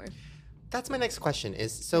Vines anymore. That's my next question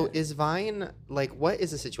is Vine, like, what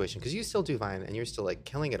is the situation? Because you still do Vine and you're still like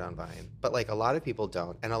killing it on Vine, but like a lot of people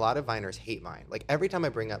don't. And a lot of Viners hate Vine. Like every time I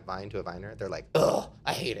bring up Vine to a Viner, they're like, ugh,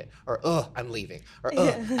 I hate it. Or, ugh, I'm leaving. Or,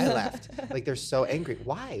 ugh, I left. Like they're so angry.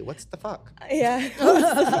 Why? What's the fuck? Yeah.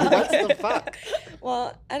 What's the fuck?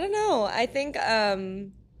 Well, I don't know. I think, I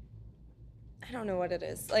don't know what it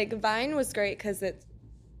is. Like Vine was great because it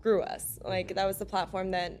grew us. Like that was the platform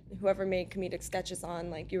that whoever made comedic sketches on,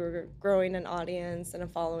 like you were growing an audience and a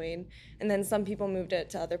following, and then some people moved it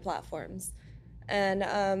to other platforms. And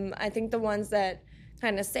I think the ones that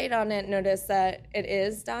kind of stayed on it noticed that it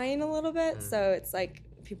is dying a little bit. So it's like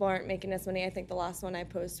people aren't making as money. I think the last one I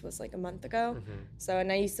posted was like a month ago. So,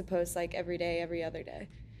 and I used to post like every day, every other day.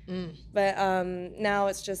 But now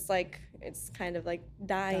it's just like, it's kind of like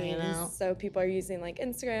dying. So people are using like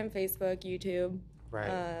Instagram, Facebook, YouTube. Right.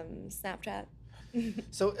 Snapchat.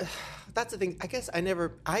 So that's the thing. I guess I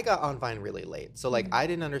got on Vine really late. So like I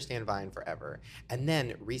didn't understand Vine forever. And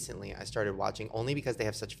then recently I started watching only because they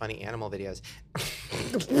have such funny animal videos.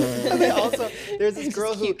 And they also, there's this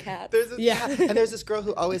girl who, and there's this girl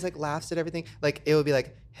who always like laughs at everything. Like it would be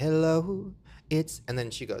like, hello, and then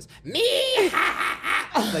she goes, me,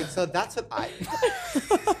 like, so that's what I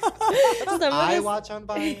watch on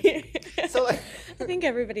Vine. So like, I think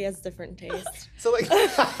everybody has different tastes. So like,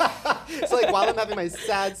 while I'm having my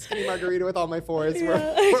sad skinny margarita with all my fours,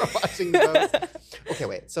 we're watching those. Okay,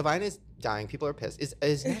 wait. So Vine is dying. People are pissed.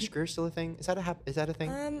 Is Nash Greer still a thing? Is that a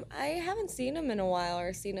thing? I haven't seen him in a while,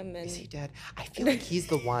 or seen him in. Is he dead? I feel like he's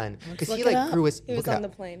the one because he like grew his. He was on the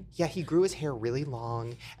plane. Yeah, he grew his hair really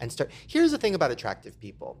long and Here's the thing about attractive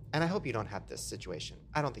people, and I hope you don't have this situation.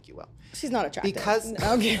 I don't think you will. She's not attractive. Because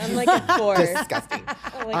I'm like a 4. Disgusting.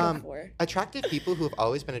 I'm like a 4. Attractive people who have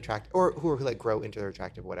always been attractive, or who like grow into their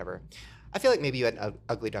attractive, whatever. I feel like maybe you had an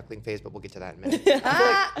ugly duckling phase, but we'll get to that in a minute. I feel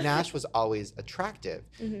like Nash was always attractive.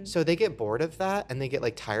 So they get bored of that and they get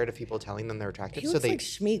like tired of people telling them they're attractive. He so looks like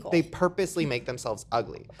Schmeagol. they purposely make themselves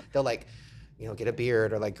ugly. They'll like, get a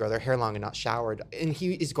beard or like grow their hair long and not showered. And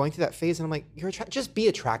he is going through that phase and I'm like, just be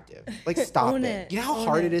attractive. Like stop it. You know how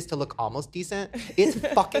hard it is to look almost decent? It's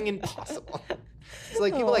fucking impossible. So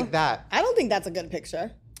like people like that. I don't think that's a good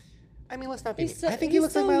picture. I mean, let's not be. I think he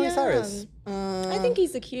looks like Miley Cyrus. I think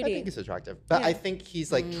he's a cutie. I think he's attractive, but I think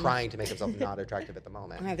he's like trying to make himself not attractive at the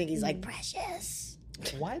moment. I think he's like precious.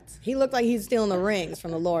 What? He looked like he's stealing the rings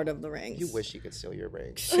from the Lord of the Rings. You wish you could steal your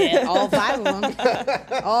rings. Shit, all 5 of them.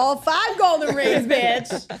 All 5 golden rings,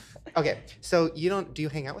 bitch. Okay, so do you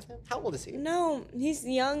hang out with him? How old is he? No, he's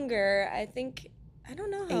younger. I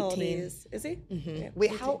don't know how old he 18. is. Is he? Mm-hmm. Yeah.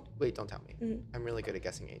 Wait, don't tell me. I'm really good at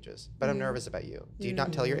guessing ages, but I'm nervous about you. Do you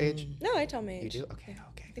not tell your age? No, I tell my age. You do? Okay.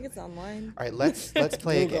 I think it's online. All right, let's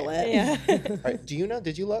play Google a game. it. Yeah. All right, do you know?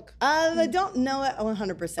 Did you look? I don't know it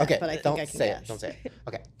 100%, Okay, but I think don't I can say guess. it. Don't say it.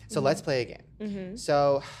 Okay, so let's play a game.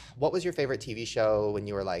 So, what was your favorite TV show when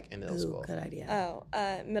you were like in middle school? Good idea.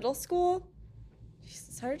 Oh, middle school?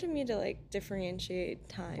 It's hard to me to like differentiate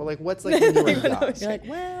time. Well, like what's like when you were young? You're like,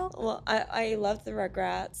 well, I loved the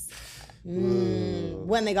Rugrats.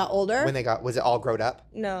 when they got older? Was it all grown up?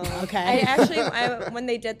 No. Okay. When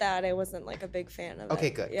they did that, I wasn't like a big fan of it. Okay,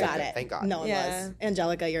 good. Got it. Thank God. No one was.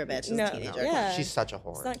 Angelica, you're a bitch as a teenager. Yeah. She's such a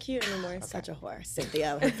whore. It's not cute anymore. Such a whore.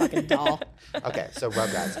 Cynthia, her fucking doll. Okay, so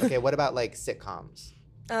Rugrats. Okay, what about like sitcoms?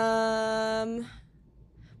 Well,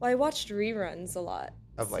 I watched reruns a lot.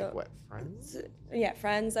 Of like what? Friends? Yeah,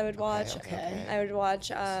 Friends I would watch. Okay. I would watch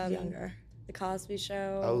Younger. The Cosby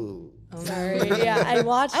Show. Oh. Sorry. Yeah, I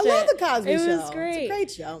watched it. I love the Cosby Show. It was great. It's a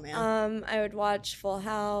great show, man. I would watch Full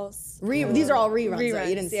House. These are all reruns. Though.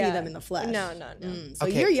 You didn't see yeah. them in the flesh. No. So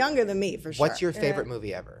Okay. you're younger than me for sure. What's your favorite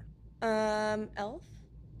movie ever? Elf.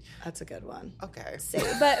 That's a good one. Okay. Safe.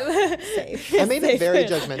 But Safe. I made a very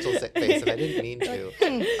judgmental face, and I didn't mean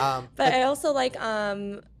to. But I also like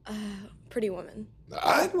Pretty Woman.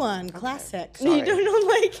 Good one. Classic. Sorry. You don't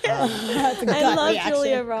like it. That's a gut I love reaction.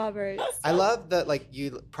 Julia Roberts. I love that, like,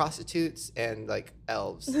 you prostitutes and like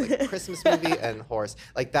elves, like Christmas movie and horse,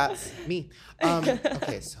 like that's me.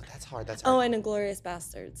 Okay, so that's hard. Oh, and Inglourious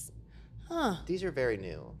Bastards. Huh. These are very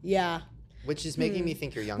new, Yeah. which is making me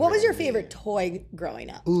think you're younger. What was your than me. favorite toy growing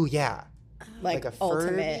up? Ooh, yeah, Like a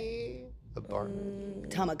ultimate Furby, a Barbie.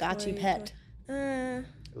 Tamagotchi pet.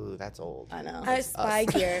 Ooh, that's old. I know. Spy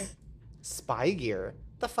Gear. Spy gear.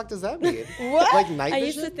 The fuck does that mean? What? Like night I vision?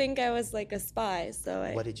 used to think I was like a spy, so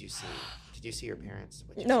I. What did you see? Did you see your parents?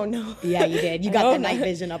 What'd you No, see? no. Yeah, you did. You got the night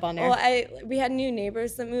vision up on there. Well, we had new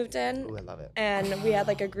neighbors that moved in, Ooh, I love it. and we had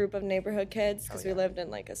like a group of neighborhood kids because Oh, yeah. we lived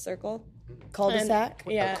in like a circle. Cul-de-sac?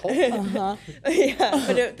 Yeah. cult? Uh-huh. Yeah,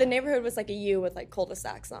 but the neighborhood was like a U with like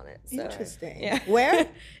cul-de-sacs on it. So, Interesting. Yeah. Where?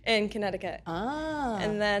 In Connecticut. Ah.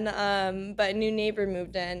 And then, but a new neighbor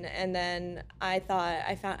moved in, and then I thought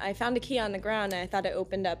I found a key on the ground, and I thought it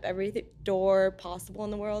opened up every door possible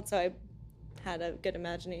in the world. So I had a good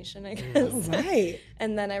imagination, I guess. Right.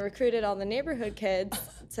 And then I recruited all the neighborhood kids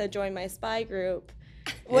to join my spy group.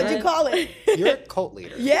 What'd you call it? You're a cult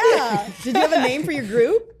leader. Yeah. Did you have a name for your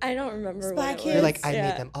group? I don't remember Spy what it Kids? You're was. like, I Yeah.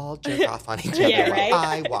 made them all jerk off on each other Yeah, while right.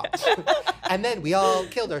 I watched. And then we all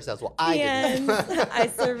killed ourselves. Well, I And didn't. I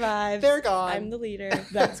survived. They're gone. I'm the leader.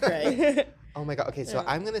 That's great. Oh my God. Okay, so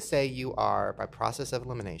I'm going to say you are, by process of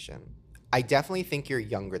elimination, I definitely think you're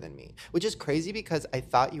younger than me, which is crazy because I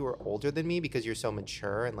thought you were older than me because you're so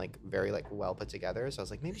mature and like very like well put together. So I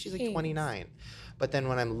was like, maybe she's like 29. But then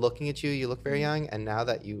when I'm looking at you, you look very young. And now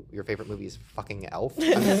that your favorite movie is fucking Elf.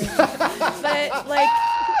 But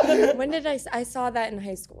like, when did I saw that in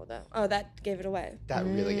high school though? Oh, that gave it away. That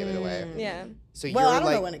really gave it away. Yeah. So Well, you're I don't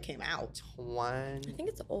like know when it came out. 20. I think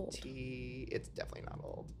it's old. It's definitely not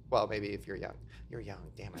old. Well, maybe if you're young. You're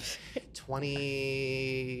young, damn it.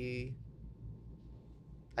 20.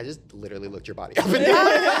 I just literally looked your body up and down.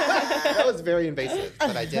 That was very invasive,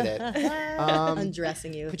 but I did it.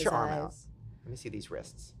 Undressing you. with Put his your arm eyes. out. Let me see these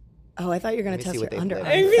wrists. Oh, I thought you were gonna Let me touch see your what they've underarm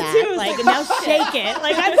lit. Me fat. too. Like now shake it.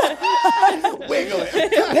 Like I'm Wiggle it.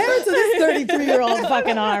 compared to this 33-year-old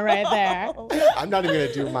fucking arm right there. I'm not even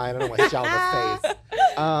gonna do mine. I don't want to gel in the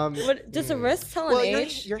face. What does a wrist tell an Well,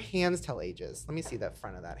 age? your hands tell ages. Let me see that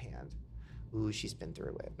front of that hand. Ooh, she's been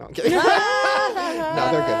through it. No, I'm kidding. No,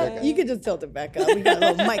 they're good. They're good. You could just tilt it back up. We got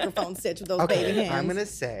a little microphone stitch with those baby Okay, hands. I'm gonna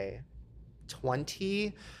say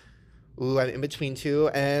 20. Ooh, I'm in between two,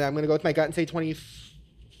 and I'm gonna go with my gut and say 20.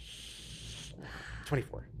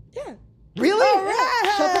 24. Yeah. Really? All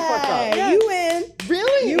right. Shut the fuck up. You win.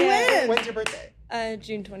 Really? You win. When's your birthday?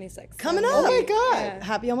 June 26th. Coming Oh up. my God. Yeah.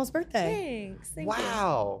 Happy almost birthday. Thanks. Thank you.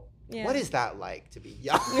 Wow. Yeah. What is that like to be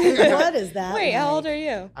young? What is that? Wait, how like? old are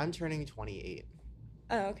you? I'm turning 28.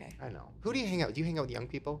 Oh, okay. I know. Who do you hang out with? Do you hang out with young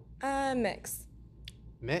people? Mix.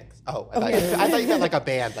 Mix? Oh, I thought you meant like a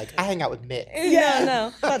band. Like, I hang out with Mix. Yeah.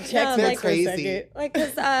 No. Thought checks They're like for a crazy. second. Like,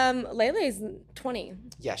 cause Lele's 20.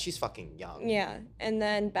 Yeah, she's fucking young. Yeah, and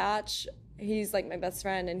then Batch, he's like my best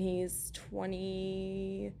friend, and he's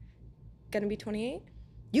 20, gonna be 28.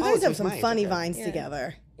 You Oh, guys so have it's some nice, funny okay. vines Yeah.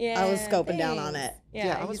 together. Yeah, I was scoping down on thanks. it.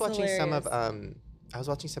 Yeah, I was he's watching some of hilarious. I was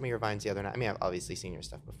watching some of your vines the other night. I mean, I've obviously seen your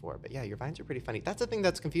stuff before, but yeah, your vines are pretty funny. That's the thing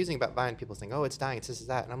that's confusing about Vine. People saying, "Oh, it's dying, it's this, is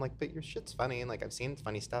that," and I'm like, "But your shit's funny." And like, I've seen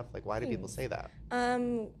funny stuff. Like, why do people say that?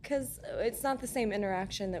 Cause it's not the same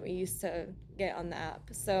interaction that we used to get on the app.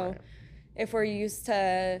 So, Right. if we're used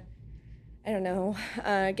to, I don't know,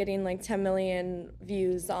 getting like 10 million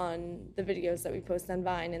views on the videos that we post on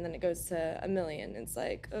Vine, and then it goes to 1 million. It's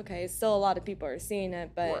like, okay, still a lot of people are seeing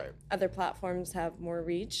it, but Right. other platforms have more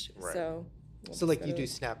reach. Right. So, So like, you do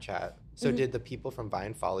Snapchat. So did the people from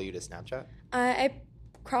Vine follow you to Snapchat? I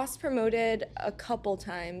cross promoted a couple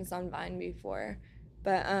times on Vine before.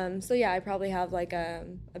 But so yeah, I probably have like a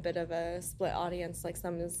bit of a split audience. Like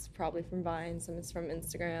some is probably from Vine, some is from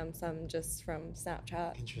Instagram, some just from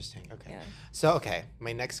Snapchat. Interesting. Okay. Yeah. So okay,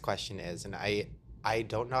 my next question is, and I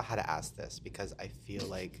don't know how to ask this because I feel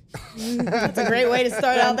like That's a great way to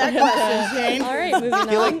start out that question, Shane. All right, moving I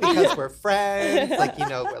feel on. like because we're friends, like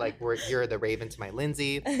you're the Raven to my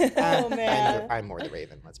Lindsay. Oh, man. I'm more the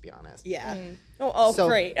Raven. Let's be honest. Yeah. Oh, So-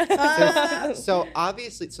 great. So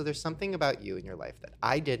obviously, so there's something about you in your life that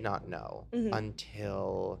I did not know Mm-hmm.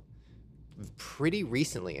 until pretty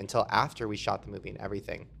recently, until after we shot the movie and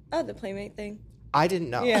everything. Oh, the Playmate thing. I didn't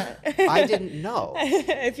know. Yeah. I didn't know.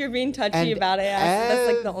 If you're being touchy And about it,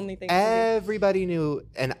 that's like the only thing. to Everybody knew,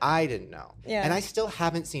 and I didn't know. Yeah. And I still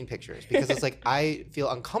haven't seen pictures because it's like I feel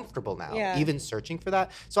uncomfortable now, Yeah. even searching for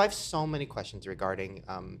that. So I have so many questions regarding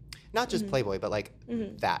not just Playboy, but like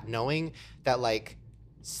that, knowing that like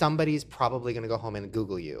somebody's probably gonna go home and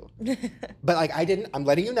Google you. But like I didn't. I'm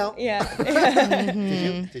letting you know. do. Yeah.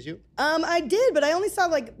 Did you? I did, but I only saw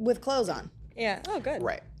like with clothes on. Yeah. Oh, good.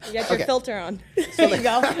 Right. You got your Okay. filter on. There you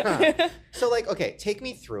go. So like, okay, take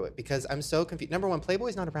me through it because I'm so confused. Number one,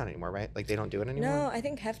 Playboy's not around anymore, right? Like they don't do it anymore. No, I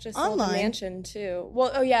think Hef just sold the Online. mansion too.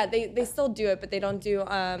 Well, oh yeah, they still do it, but they don't do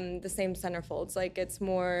the same centerfolds. Like it's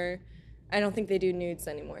more. I don't think they do nudes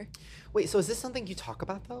anymore. Wait, so is this something you talk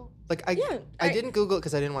about though? Like I Yeah, I I- didn't Google it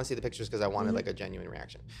because I didn't want to see the pictures because I wanted like a genuine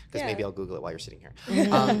reaction. Because Yeah. maybe I'll Google it while you're sitting here.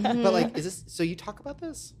 But like, is this so you talk about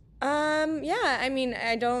this? Yeah. I mean,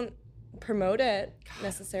 I don't promote it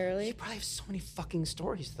necessarily. You probably have so many fucking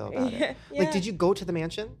stories though about it. Yeah. Like, did you go to the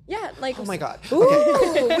mansion? Yeah. Like. Oh my god. Ooh,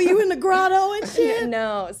 Okay. were you in the grotto and shit?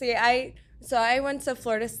 No. See, I So I went to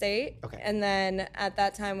Florida State. Okay. And then at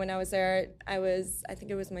that time when I was there, I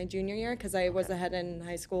think it was my junior year because I was ahead in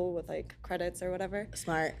high school with like credits or whatever.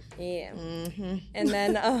 Smart. Yeah. Mm-hmm. And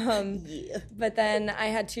then, but then I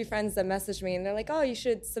had two friends that messaged me and they're like, oh, you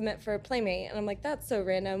should submit for a Playmate. And I'm like, that's so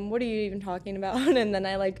random. What are you even talking about? And then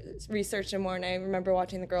I like researched it more and I remember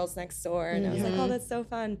watching The Girls Next Door and I was like, oh, that's so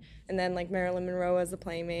fun. And then like Marilyn Monroe was a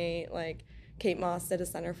Playmate, like Kate Moss did a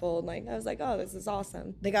centerfold. Like I was like, oh, this is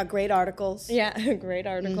awesome. They got great articles. Yeah, great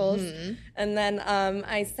articles. And then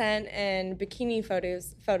I sent in bikini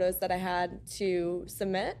photos that I had to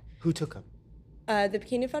submit. Who took them? The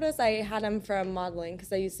bikini photos, I had them from modeling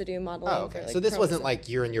because I used to do modeling. Oh, okay. For, like, so this wasn't stuff. like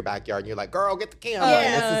you're in your backyard and you're like, girl, get the camera.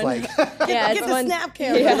 Yeah. This is like, Yeah, Get the snap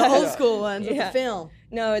camera, the old school ones with the film.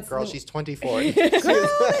 No, it's girl, she's 24. Girl, they had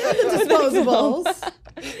the disposables.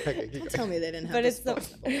 Okay, keep Don't tell me they didn't have but it's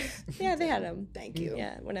disposables. yeah, they had them. Thank you.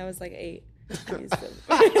 Yeah, when I was like 8. I used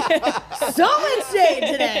to. So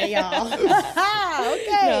insane today, y'all.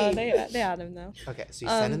 Okay. No, they had them though. Okay, so you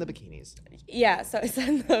send in the bikinis. Yeah, so I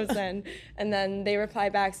sent those in, and then they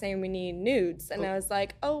replied back saying we need nudes, and I was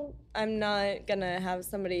like, oh, I'm not gonna have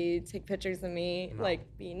somebody take pictures of me like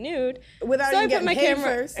be nude Without so even getting paid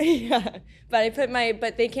first. Yeah,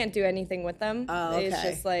 but they can't do anything with them. Oh, okay. It's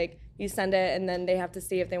just like you send it, and then they have to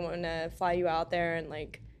see if they want to fly you out there and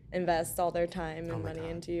like invest all their time and money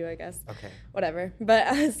into you, I guess. Okay. Whatever.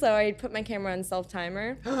 But so I put my camera on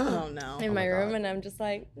self-timer Oh, no. in my room, and I'm just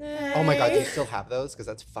like, nah. Oh my God, do you still have those? Because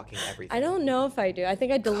that's fucking everything. I don't know if I do. I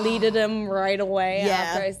think I deleted them right away Yeah.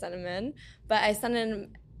 after I sent them in. But I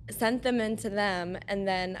sent them in to them, and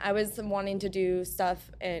then I was wanting to do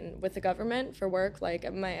stuff with the government for work. Like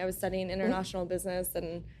I was studying international business,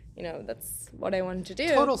 and you know that's what I wanted to do.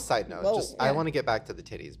 Total side note. Whoa. I want to get back to the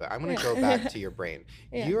titties, but I'm going to go back to your brain.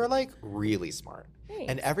 You're like really smart. Thanks.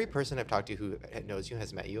 And every person I've talked to who knows you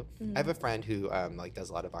has met you. I have a friend who like does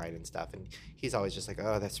a lot of Vine and stuff, and he's always just like,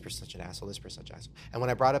 oh, this person's such an asshole, this person's such an asshole. And when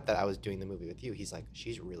I brought up that I was doing the movie with you, he's like,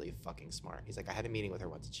 she's really fucking smart. He's like, I had a meeting with her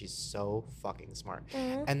once, and she's so fucking smart.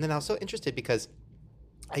 And then I was so interested because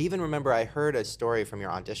I even remember I heard a story from your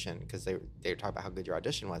audition because they were talking about how good your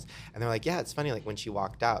audition was. And they're like, yeah, it's funny. Like when she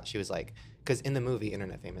walked out, she was like, because in the movie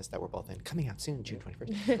Internet Famous that we're both in, coming out soon, June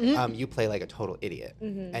 21st, you play like a total idiot.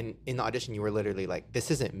 And in the audition, you were literally like, this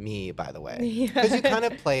isn't me, by the way. Because you kind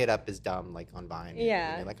of play it up as dumb, like on Vine.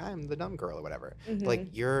 Yeah. And you're like, I'm the dumb girl or whatever. But, like,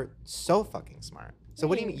 you're so fucking smart. So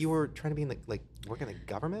what do you mean? You were trying to be in like work in the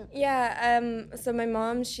government? Yeah. So my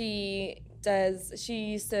mom, she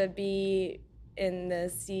used to be in the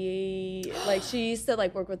sea, like she used to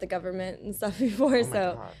like work with the government and stuff before.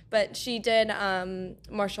 God. But she did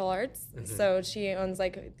martial arts, so she owns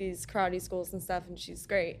like these karate schools and stuff, and she's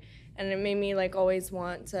great. And it made me like always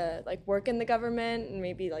want to like work in the government and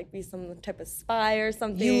maybe like be some type of spy or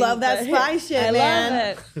something. You love that spy shit, I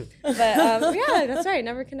man. love it. But yeah, that's right.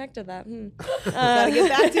 Never connected that. Gotta get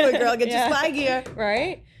back to it, girl. Get your spy gear.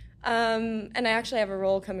 Right. And I actually have a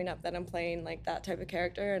role coming up that I'm playing like that type of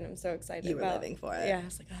character, and I'm so excited. You were living for it. Yeah, I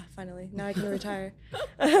was like, oh, finally, now I can retire.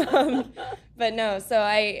 But no, so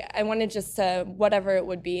I wanted just to, whatever it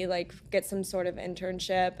would be, like get some sort of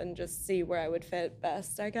internship and just see where I would fit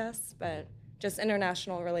best, I guess. But just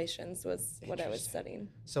international relations was what I was studying.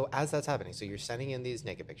 So as that's happening, so you're sending in these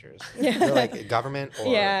naked pictures. You're like government or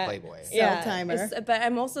Playboy. Self-timer. But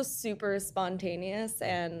I'm also super spontaneous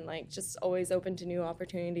and like just always open to new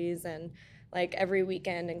opportunities. And like every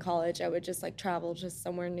weekend in college, I would just like travel just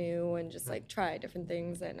somewhere new and just like try different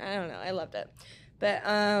things. And I don't know, I loved it. But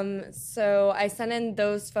so I sent in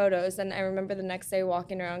those photos, and I remember the next day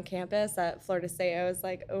walking around campus at Florida State, I was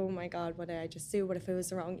like, oh my God, what did I just do? What if it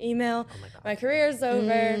was the wrong email? Oh my career's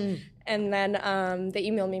over. And then they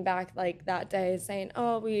emailed me back like that day saying,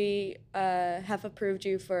 oh, we have approved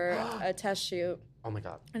you for a test shoot. Oh my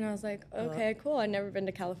God. And I was like, okay, cool. I've never been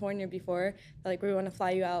to California before. They're like, we want to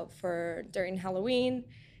fly you out during Halloween,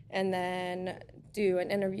 and then do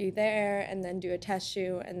an interview there, and then do a test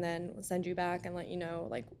shoot, and then we'll send you back and let you know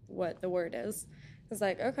like what the word is. I was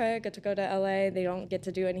like, okay, I get to go to LA. They don't get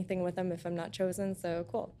to do anything with them if I'm not chosen, so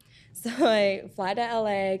cool. So I fly to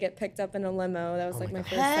LA, get picked up in a limo. That was like my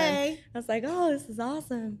first time. I was like, oh, this is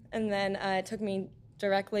awesome. And then it took me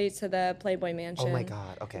directly to the Playboy Mansion. Oh my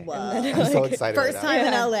God, okay. Whoa. I'm so excited First right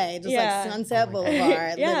time now. in LA, just like Sunset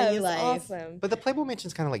Boulevard, Yeah, living it your was life. awesome. But the Playboy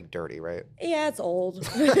Mansion's kind of like dirty, right? Yeah, it's old.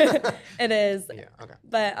 It is. Yeah, okay.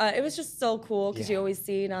 But it was just so cool because you always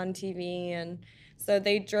see it on TV. And so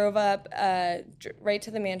they drove up right to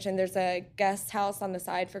the mansion. There's a guest house on the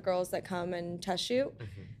side for girls that come and test shoot.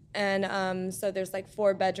 And so there's like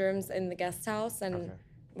 4 bedrooms in the guest house. And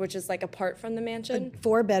which is like apart from the mansion.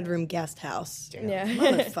 4-bedroom guest house. Damn. Yeah.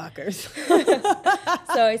 Motherfuckers.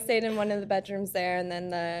 So I stayed in one of the bedrooms there, and then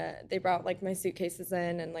they brought like my suitcases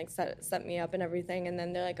in and like set me up and everything, and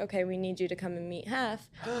then they're like, okay, we need you to come and meet Hef.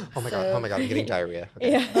 Oh my god, I'm getting diarrhea.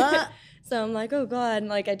 Okay. Yeah. So I'm like, oh god,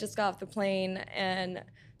 like I just got off the plane, and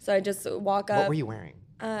so I just walk up. What were you wearing?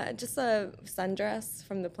 Just a sundress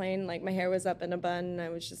from the plane. Like my hair was up in a bun. And I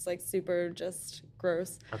was just like super just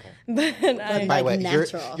gross. Okay. But I, By the way,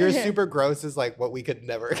 natural. your super gross is like what we could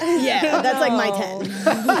never. Yeah, that's like my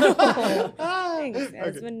 10. Thanks,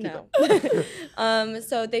 guys, but no.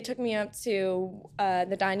 So they took me up to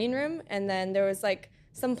the dining room, and then there was like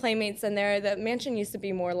some playmates in there. The mansion used to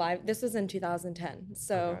be more live. This was in 2010,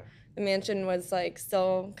 so. Okay. The mansion was like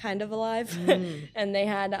still kind of alive, and they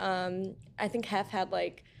had I think Hef had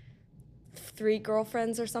like 3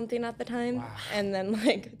 girlfriends or something at the time, Wow. and then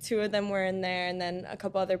like 2 of them were in there, and then a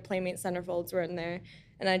couple other playmate centerfolds were in there,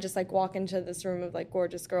 and I just like walk into this room of like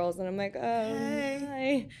gorgeous girls, and I'm like, oh, Hey.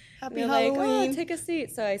 hi. Happy And they're Halloween. like, oh, take a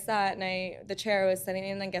seat. So I sat, and the chair I was sitting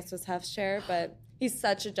in, I guess, was Hef's chair, but he's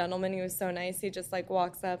such a gentleman. He was so nice. He just like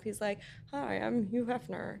walks up. He's like, hi, I'm Hugh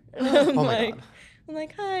Hefner. And I'm Oh my like, God. I'm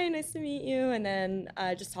like, hi, nice to meet you. And then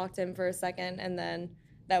I just talked to him for a second, and then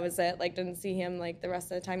that was it. Like, didn't see him like the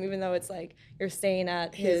rest of the time, even though it's like you're staying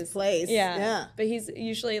at His place. Yeah. Yeah. But he's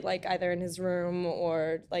usually like either in his room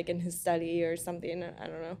or like in his study or something. I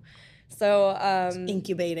don't know. So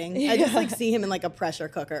Incubating. I just like see him in like a pressure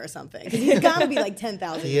cooker or something. 'Cause he's got to be like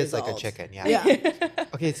 10,000 He years is like old. a chicken. Yeah. Yeah.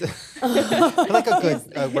 Okay. So, like a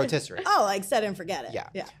good rotisserie. Oh, like set and forget it. Yeah.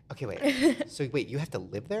 Yeah. Okay. Wait. So wait, you have to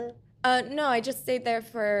live there? no, I just stayed there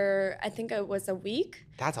for I think it was a week.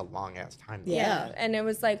 That's a long ass time. though. Yeah. And it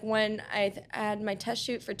was like when I had my test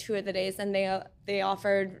shoot for 2 of the days, and they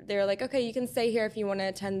were like, okay, you can stay here if you want to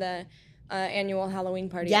attend the annual Halloween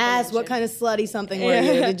party. Yes. What kind of slutty something were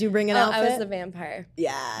you? Did you bring an outfit? I was a vampire.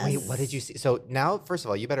 Yes. Wait, what did you see? So now, first of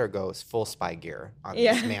all, you better go full spy gear on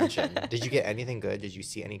Yeah. this mansion. Did you get anything good? Did you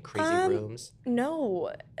see any crazy rooms?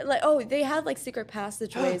 No, like they had like secret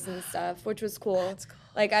passageways and stuff, which was cool. That's cool.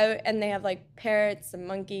 Like and they have like parrots and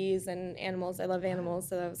monkeys and animals. I love animals,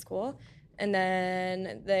 so that was cool. And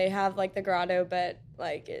then they have like the grotto, but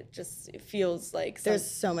like it feels like There's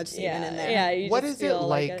so much semen in there. Yeah. You What just is it feel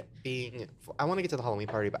like being? I want to get to the Halloween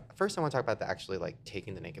party, but first I want to talk about the actually like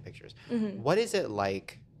taking the naked pictures. What is it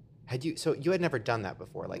like? So you had never done that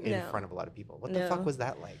before, like in No. front of a lot of people. What the No. fuck was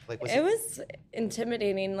that like? Like was It was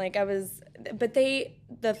intimidating. Like but the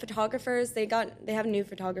photographers, they have new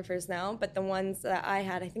photographers now, but the ones that I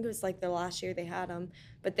had, I think it was like the last year they had them,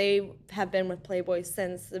 but they have been with Playboy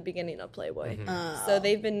since the beginning of Playboy. So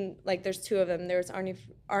they've been like, there's 2 of them. There was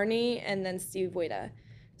Arnie and then Steve Wada.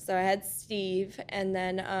 So I had Steve, and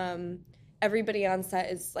then everybody on set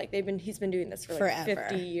is like he's been doing this for like Forever.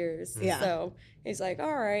 50 years. Yeah. So he's like,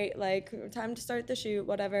 all right, like time to start the shoot,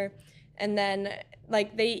 whatever. And then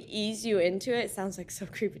like they ease you into it. It sounds like so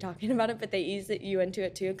creepy talking about it, but they ease you into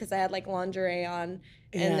it too, because I had like lingerie on,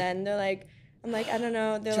 and Yeah. then they're like, I'm like, I don't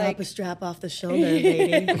know. They're Drop like, a strap off the shoulder,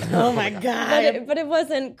 lady. Oh my God. but it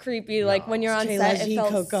wasn't creepy. Like when you're on Straight set, G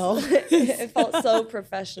Coco. it felt so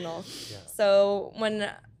professional. So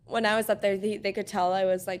when I was up there, they could tell I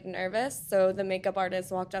was like nervous. So the makeup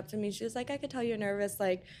artist walked up to me. She was like, I could tell you're nervous.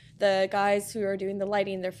 Like the guys who are doing the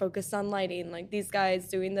lighting, they're focused on lighting. Like these guys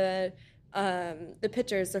doing the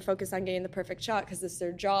pictures, they're focused on getting the perfect shot, because it's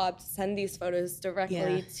their job to send these photos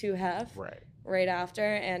directly to Hef right after.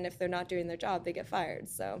 And if they're not doing their job, they get fired.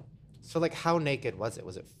 So like, how naked was it?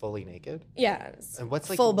 Was it fully naked? Yeah. And what's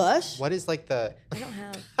like Full bush? What is like the? I don't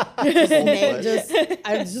have.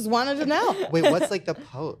 I just wanted to know. Wait, what's like the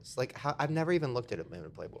pose? Like how? I've never even looked at a women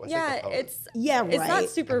Playboy. What's like the pose? Yeah, It's right. not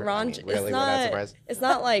super I mean, raunchy. really, we're not surprised. It's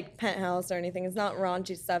not like Penthouse or anything. It's not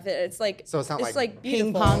raunchy stuff. It's like So it's not like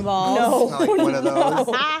Ping beautiful. pong balls. No, It's not like one of those?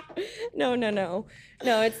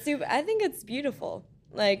 No, it's super. I think it's beautiful.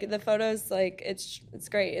 Like the photos, like it's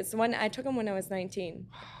great. It's one I took them when I was 19.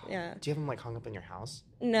 Yeah. Do you have them like hung up in your house?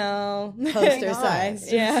 No. Poster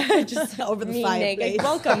size. Yeah, just Over the me fireplace. naked.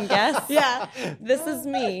 Welcome, guests. Yeah. This is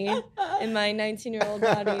me in my 19-year-old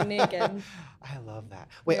body naked. I love that.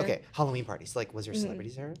 Wait, Yeah. okay. Halloween parties. Like, was there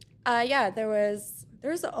celebrities there? Yeah, there was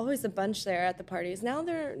always a bunch there at the parties. Now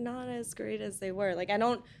they're not as great as they were. Like I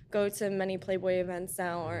don't go to many Playboy events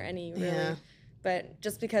now or any really, Yeah. but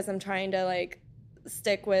just because I'm trying to like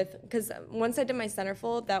stick with, because once I did my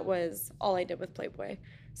centerfold, that was all I did with Playboy.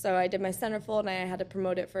 So I did my centerfold and I had to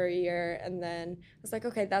promote it for a year, and then I was like,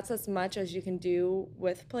 okay, that's as much as you can do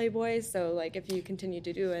with Playboy. So like if you continue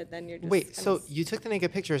to do it, then you're just Wait, so you took the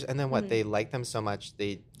naked pictures and then what? They liked them so much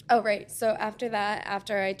they Oh, right. So after that,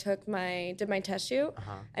 after I did my test shoot,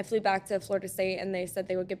 I flew back to Florida State, and they said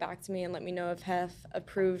they would get back to me and let me know if HEF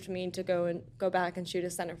approved me to go back and shoot a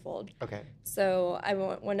centerfold. Okay. So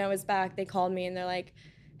when I was back, they called me and they're like,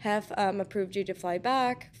 HEF approved you to fly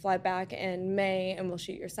back in May, and we'll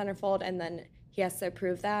shoot your centerfold, and then he has to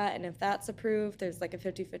approve that, and if that's approved, there's like a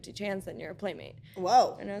 50-50 chance that you're a playmate.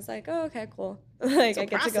 Whoa. And I was like, oh, okay, cool. Like, I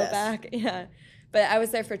get to go back. Yeah. But I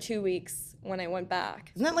was there for 2 weeks when I went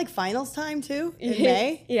back. Isn't that like finals time too in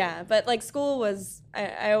May? Yeah, but like school was,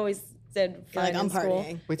 I always did fine I'm in school.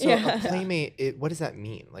 partying. Wait, so a playmate, what does that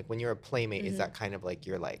mean? Like when you're a playmate, is that kind of like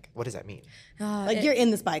you're like, what does that mean? Like you're in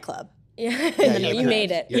the spy club. Yeah, Yeah, you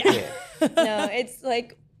made it. Yeah. No, it's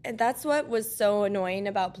like, that's what was so annoying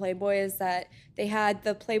about Playboy is that they had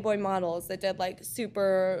the Playboy models that did like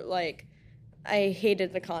super, like, I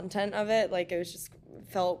hated the content of it. Like it was just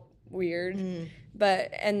felt weird.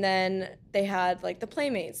 And then they had like the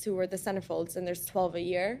playmates who were the centerfolds, and there's 12 a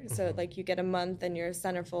year. So like you get a month and you're a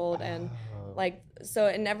centerfold. And like, so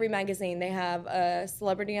in every magazine they have a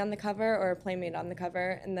celebrity on the cover or a playmate on the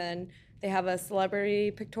cover. And then they have a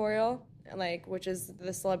celebrity pictorial, like, which is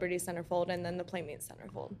the celebrity centerfold, and then the playmate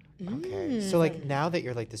centerfold. Okay. So like now that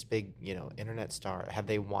you're like this big, internet star, have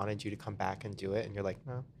they wanted you to come back and do it? And you're like,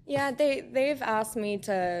 no. Yeah, they've asked me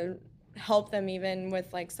to help them even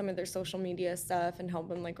with like some of their social media stuff and help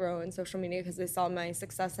them like grow in social media because they saw my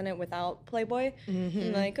success in it without Playboy.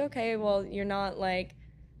 I'm like, okay, well, you're not like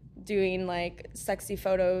doing like sexy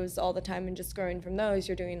photos all the time and just growing from those.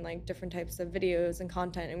 You're doing like different types of videos and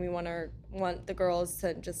content, and we want the girls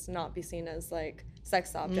to just not be seen as like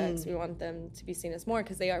sex objects. We want them to be seen as more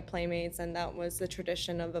because they are playmates, and that was the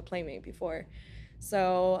tradition of a playmate before.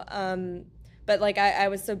 So but like I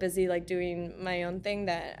was so busy like doing my own thing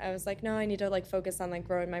that I was like, no, I need to like focus on like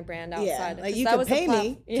growing my brand outside. Yeah, like you could pay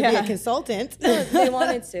me to be a consultant. They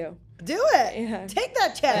wanted to do it. Yeah. Take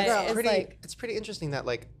that check, girl. It's pretty interesting that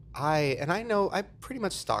like I pretty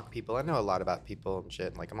much stalk people. I know a lot about people and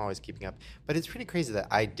shit. Like I'm always keeping up. But it's pretty crazy that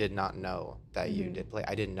I did not know that you did play.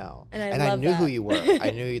 I didn't know. And I knew who you were. I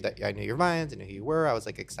I knew your vines. I knew who you were. I was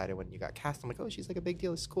like excited when you got cast. I'm like, oh, she's like a big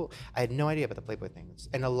deal. It's cool. I had no idea about the Playboy things.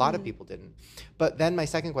 And a lot of people didn't. But then my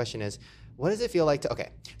second question is, what does it feel like to, okay,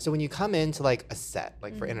 so when you come into like a set,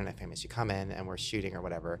 like for Internet Famous, you come in and we're shooting or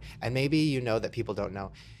whatever, and maybe you know that people don't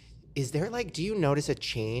know. Is there like, do you notice a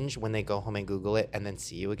change when they go home and Google it and then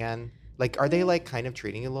see you again? Like, are they like kind of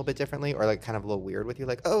treating you a little bit differently or like kind of a little weird with you?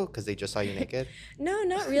 Like, oh, because they just saw you naked? No,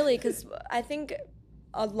 not really, because I think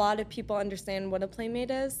a lot of people understand what a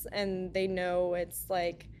playmate is, and they know it's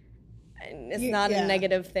like, it's not a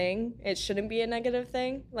negative thing. It shouldn't be a negative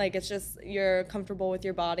thing. Like, it's just you're comfortable with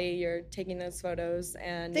your body, you're taking those photos,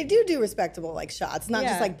 and they do respectable like shots, not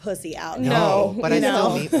just like pussy out. No, but I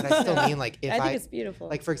still mean like if I think it's beautiful.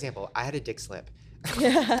 Like for example, I had a dick slip.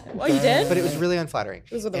 Yeah. Oh, you did? But it was really unflattering.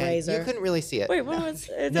 It was with a razor. You couldn't really see it. Wait, what was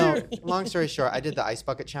it? No, long story short, I did the ice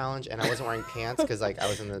bucket challenge and I wasn't wearing pants because like I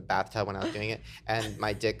was in the bathtub when I was doing it, and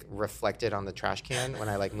my dick reflected on the trash can when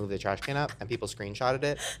I like moved the trash can up, and people screenshotted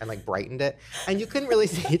it and like brightened it, and you couldn't really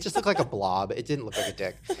see. It just looked like a blob. It didn't look like a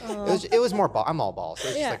dick. It was more ball. I'm all balls. So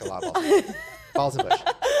it was just like a lot of balls. Balls and bush.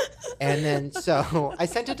 And then so I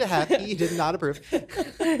sent it to Hef. He did not approve. He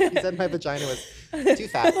said my vagina was too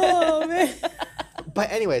fat. Oh man. But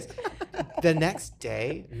anyways, the next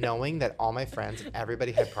day, knowing that all my friends and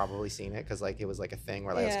everybody had probably seen it because like it was like a thing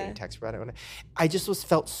where like, I was getting texts about it, I just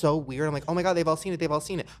felt so weird. I'm like, oh my god, they've all seen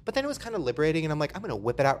it. But then it was kind of liberating, and I'm like, I'm gonna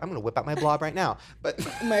whip it out. I'm gonna whip out my blob right now. But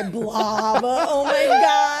my blob. Oh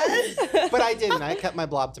my god. But I didn't. I kept my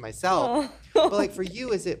blob to myself. But like for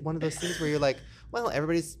you, is it one of those things where you're like, well,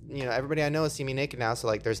 everybody I know has seen me naked now, so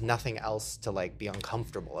like there's nothing else to like be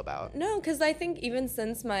uncomfortable about. No, because I think even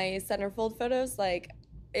since my centerfold photos, like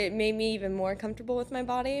it made me even more comfortable with my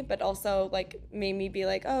body, but also like made me be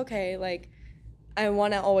like, oh, okay, like I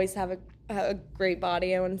want to always have a great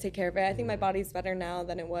body. I want to take care of it. I think my body's better now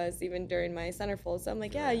than it was even during my centerfold. So I'm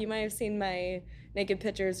like, yeah, you might have seen my naked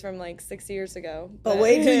pictures from like 6 years ago. But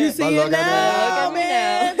wait till you see it now,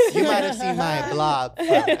 man. You might have seen my blob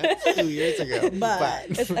from 2 years ago. But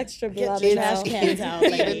it's extra blob get your now. trash cans out,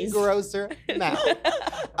 Even ladies. grosser now.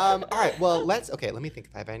 All right, well, let me think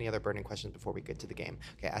if I have any other burning questions before we get to the game.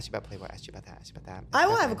 Okay, I asked you about Playboy, I asked you about that. I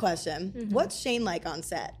will have a question. What's Shane like on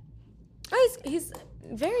set? Oh, he's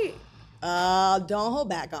very... Don't hold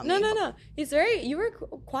back on me. No. You were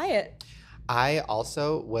quiet. I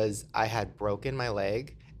had broken my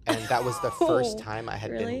leg, and that was the first time I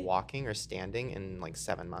had been walking or standing in like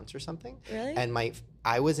 7 months or something. Really? And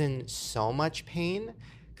I was in so much pain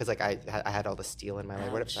because like I had all the steel in my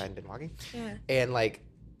leg, whatever, so I hadn't been walking. Yeah. And like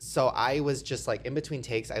So I was just like, in between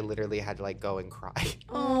takes, I literally had to like go and cry.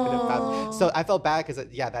 Oh. So I felt bad because,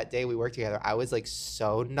 that day we worked together, I was like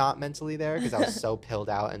so not mentally there because I was so pilled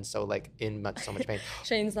out and so like in so much pain.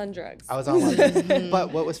 Shane's on drugs. I was on one.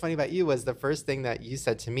 But what was funny about you was the first thing that you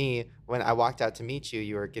said to me when I walked out to meet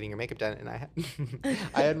you were getting your makeup done, and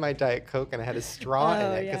I had my Diet Coke and I had a straw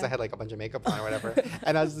in it because I had like a bunch of makeup on or whatever,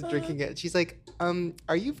 and I was drinking it. She's like,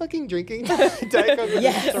 "Are you fucking drinking Diet Coke with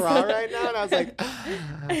a straw right now?" And I was like,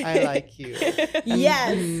 I like you.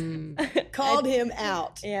 Yes. Called him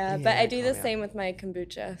out. Yeah, but I do the same with my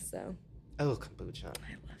kombucha, so. Oh, kombucha. I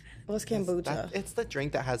love it. What's kombucha? It's the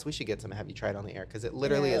drink that has, we should get some, have you tried on the air? Because it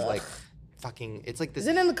literally is like fucking, it's like this. Is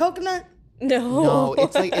it in the coconut? No,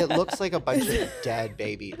 it's like, it looks like a bunch of dead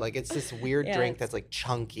baby. Like it's this weird drink that's like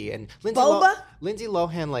chunky. And Lindsay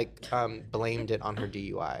Lohan like blamed it on her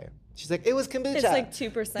DUI. She's like, it was kombucha. It's like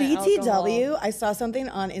 2% BTW, alcohol. I saw something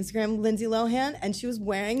on Instagram, Lindsay Lohan, and she was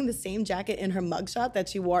wearing the same jacket in her mugshot that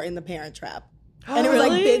she wore in The Parent Trap. And it was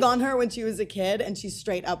like big on her when she was a kid, and she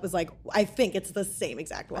straight up was like, I think it's the same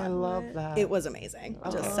exact one. I love that. It was amazing.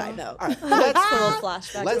 Just side note. All right, That's a little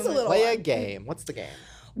flashback. let's play a game. What's the game?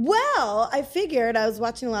 Well, I figured I was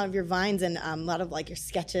watching a lot of your vines and a lot of like your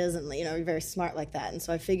sketches, and you're very smart like that. And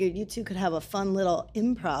so I figured you two could have a fun little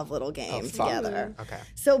improv little game together. Okay.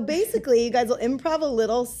 So basically, you guys will improv a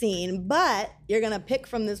little scene, but you're gonna pick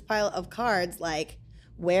from this pile of cards like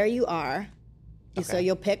where you are. Okay. So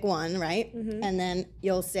you'll pick one, right? Mm-hmm. And then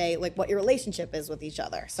you'll say like what your relationship is with each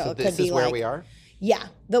other. So it this could be is where like, we are? Yeah.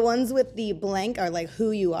 The ones with the blank are like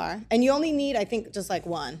who you are. And you only need, I think, just like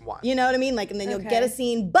one. You know what I mean? Like, and then you'll get a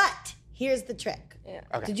scene. But here's the trick. Yeah.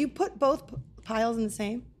 Okay. Did you put both piles in the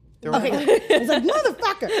same? Okay, I was like,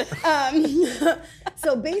 motherfucker.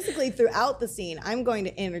 So basically, throughout the scene, I'm going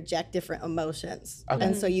to interject different emotions. Okay.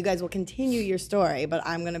 And so you guys will continue your story, but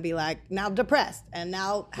I'm going to be like, now depressed, and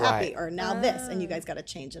now happy, or now this, and you guys got to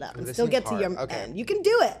change it up and still get to your end. You can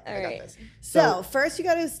do it. All right. So first, you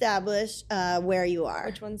got to establish where you are.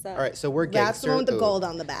 Which one's that? All right, so we're gangsters. That's the one with the gold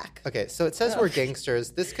on the back. Okay, so it says we're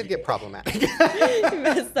gangsters. This could get problematic. You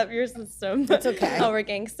messed up your system. It's okay. Oh, we're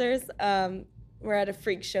gangsters. We're at a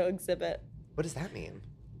freak show exhibit. What does that mean?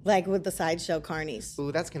 Like with the sideshow carnies.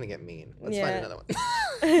 Ooh, that's gonna get mean. Let's find another one.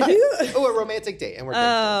 Oh, a romantic date, and we're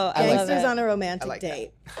gangsters. Gangsters on a romantic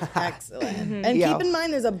date. Excellent. Mm-hmm. And keep in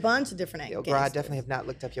mind, there's a bunch of different gangsters. Girl, I definitely have not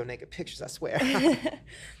looked up your naked pictures, I swear.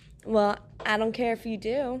 Well, I don't care if you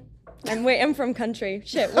do. I'm from country.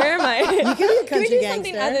 Shit, where am I? You can be a country Can we do gangster.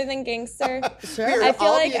 something other than gangster? Sure. I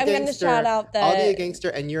feel like I'm going to shout out that. I'll be a gangster,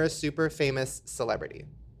 and you're a super famous celebrity.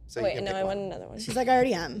 So wait, you can no, pick I one. want another one. She's like, I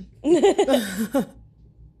already am.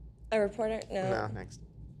 A reporter? No, next.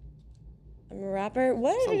 I'm a rapper?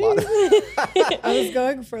 What? I was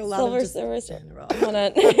going for a lot of just general. Hold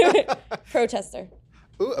on. Protester.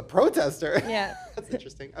 Ooh, a protester. Yeah. That's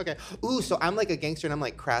interesting. Okay. Ooh, so I'm like a gangster and I'm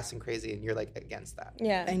like crass and crazy and you're like against that.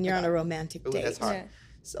 Yeah. And you're on a romantic date. That's hard. Yeah.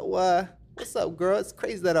 So, what's up, girl? It's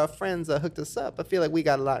crazy that our friends hooked us up. I feel like we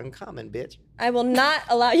got a lot in common, bitch. I will not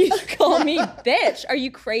allow you to call me bitch. Are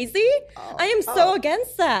you crazy? I am so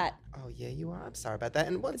against that. Oh, yeah, you are. I'm sorry about that.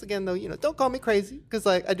 And once again, though, don't call me crazy because,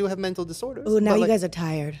 like, I do have mental disorders. Oh, now you guys are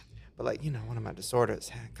tired. But, like, one of my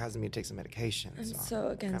disorders causing me to take some medication. I'm so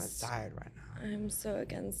I'm against. kind of tired right now. I'm so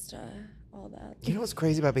against all that. You know what's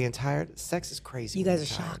crazy about being tired? Sex is crazy. You guys are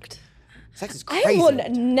shocked. Sex is crazy. I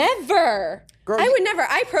would never. Girl, I would never.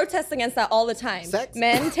 I protest against that all the time. Sex?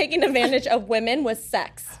 Men taking advantage of women with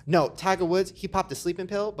sex. No, Tiger Woods, he popped a sleeping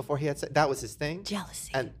pill before he had sex. That was his thing.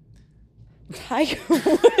 Jealousy. And Tiger Woods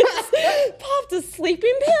popped a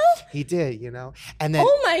sleeping pill? he did, And then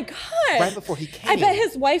Oh my God. right before he came, I bet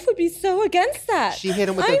his wife would be so against that. she hit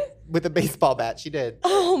him with a baseball bat. She did.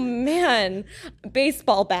 Oh man,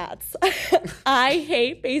 baseball bats. I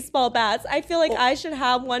hate baseball bats. I feel like I should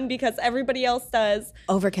have one because everybody else does.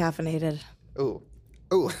 Overcaffeinated. Ooh.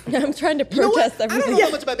 I'm trying to You know what? protest I don't everything. know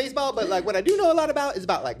so much about baseball, but like what I do know a lot about is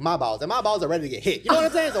about like my balls, and my balls are ready to get hit. You know what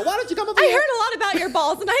I'm saying? So why don't you come up I here? heard a lot about your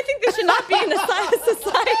balls, and I think they should not be in a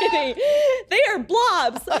society. They are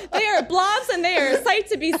blobs. They are blobs, and they are a sight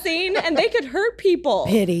to be seen, and they could hurt people.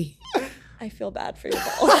 Pity. I feel bad for your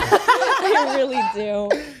balls. I really do.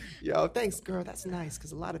 Yo, thanks, girl. That's nice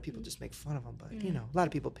because a lot of people just make fun of them, but a lot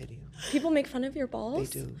of people pity them. People make fun of your balls?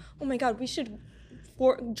 They do. Oh my God, we should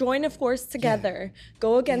join a force together.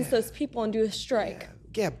 Go against those people and do a strike.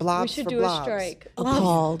 Yeah, blobs We should for do blobs. a strike.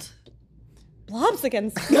 Appalled. Blobs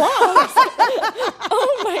against blobs.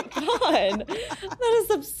 Oh my God. That is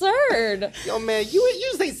absurd. Yo, man, you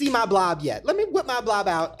just ain't see my blob yet. Let me whip my blob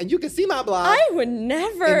out, and you can see my blob. I would In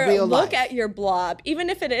never real look life. at your blob, even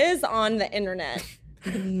if it is on the internet.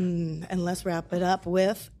 And let's wrap it up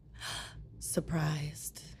with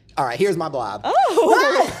surprised. All right, here's my blob.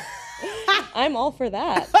 Oh, I'm all for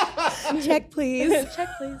that. Check, please. Check,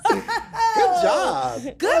 please. Good job.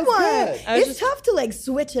 Good one. good. It's tough to like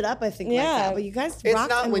switch it up, I think, like Yeah. that. But you guys It's rocked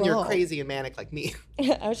not and when you're rolled. crazy and manic like me.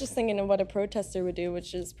 I was just thinking of what a protester would do,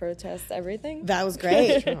 which is protest everything. That was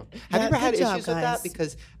great. Have you ever had Good job, issues with guys. that?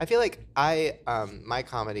 Because I feel like my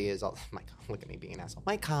comedy is all look at me being an asshole.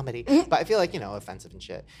 My comedy, but I feel like offensive and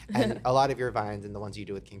shit. And a lot of your vines and the ones you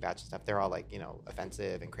do with King Batch and stuff, they're all like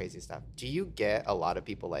offensive and crazy stuff. Do you get a lot of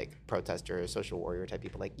people like protesters, social warrior type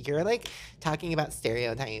people like you're like talking about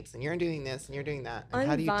stereotypes and you're doing this and you're doing that? And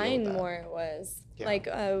how On do you deal Vine with that? more it was. Yeah. Like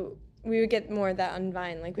we would get more of that on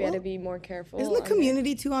Vine. Like we had to Well, be more careful. Isn't the on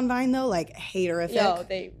community too on Vine though? Like haterific? Yo,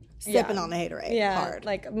 they Sipping on the haterade Yeah, hard.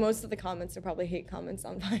 like most of the comments are probably hate comments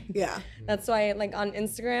on Vine. Yeah. That's why, like on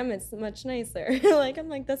Instagram, it's much nicer. Like I'm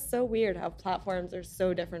like, that's so weird how platforms are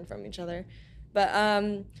so different from each other. But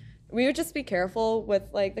we would just be careful with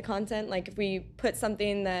like the content. Like if we put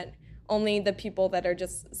something that only the people that are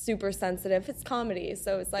just super sensitive, it's comedy,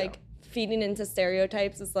 so it's like feeding into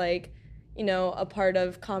stereotypes is like, a part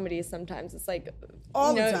of comedy sometimes. It's like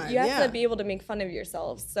All the time, you have yeah. to be able to make fun of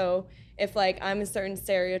yourself. So if like I'm a certain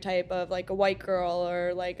stereotype of like a white girl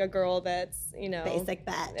or like a girl that's Basic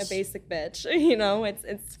bitch. a basic bitch,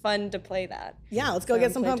 it's fun to play that. Yeah, let's go So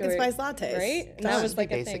get some play pumpkin to spice it, lattes. right? And Done. that was Be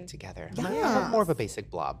like a basic thing. together. Yeah. I'm more of a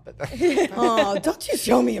basic blob, but Oh, don't you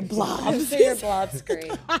show me a blob. So your blob's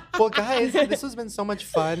great. well, guys, this has been so much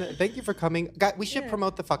fun. Thank you for coming. Guys, we should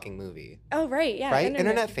promote the fucking movie. Oh right, yeah. Right?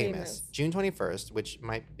 Internet Famous, Famous. June 21st, which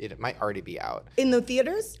might already be out. In the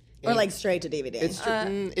theaters? Or In- like straight to DVD?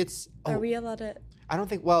 It's Are we allowed to? I don't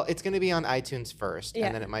think. Well, it's going to be on iTunes first, Yeah.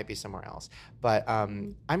 and then it might be somewhere else. But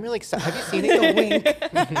I'm really excited. Have you seen it?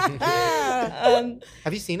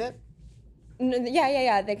 Have you seen it?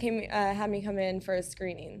 Yeah. They came, had me come in for a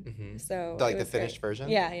screening. So Like it the was finished great. version?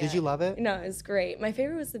 Yeah. Did you love it? No, it was great. My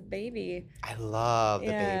favorite was the baby. I love the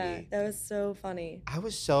Yeah, baby. that was so funny. I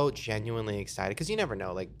was so genuinely excited because you never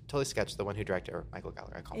know. Like Totally Sketch, the one who directed, or Michael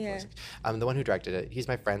Geller, I call him Yeah. Totally Sketch. The one who directed it, he's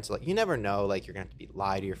my friend. So like, you never know. Like you're gonna have to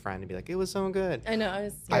lie to your friend and be like, it was so good. I know. I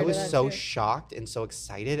was. I scared of was that so too. shocked and so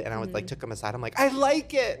excited, and I was like, took him aside. I'm like, I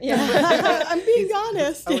like it. Yeah. I'm being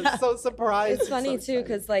honest. I was so surprised. It's funny so too excited.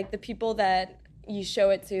 because like the people that you show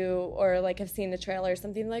it to or like have seen the trailer or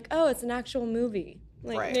something like, oh, it's an actual movie.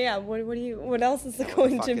 Like, Right. yeah. What else is it what the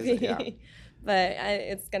going fuck to is be? it? Yeah. But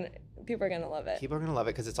people are gonna love it. People are gonna love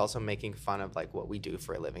it because it's also making fun of like what we do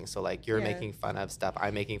for a living. So like you're Yeah. making fun of stuff,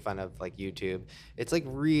 I'm making fun of like YouTube. It's like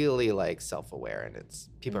really like self-aware, and it's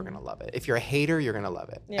people are gonna love it. If you're a hater, you're gonna love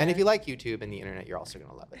it. And if Yeah. you like YouTube and the internet, you're also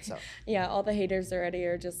gonna love it. So Yeah, all the haters already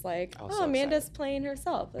are just like, Oh, oh, so Amanda's playing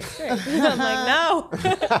herself. That's great. I'm like, no,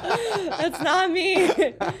 that's not me.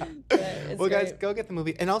 But it's well, guys, great. go get the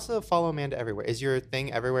movie and also follow Amanda everywhere. Is your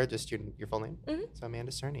thing everywhere just your full name? Mhm. So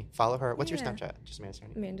Amanda Cerny. Follow her. What's your Yeah. Snapchat? Just Amanda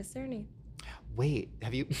Cerny. Amanda Cerny. Wait,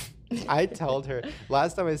 have you? I told her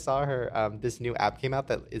last time I saw her. This new app came out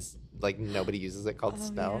that is like nobody uses it called Oh,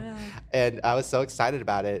 Snow, yeah. and I was so excited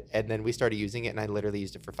about it. And then we started using it, and I literally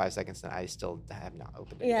used it for 5 seconds, and I still have not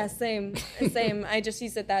opened it. Yeah, yet. same. I just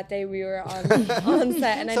used it that day we were on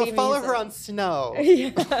set, and I So didn't even follow use her it. on Snow.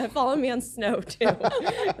 Yeah, follow me on Snow too,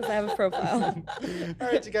 because I have a profile. All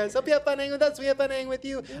right, you guys. Hope you have fun hanging with us. We have fun hanging with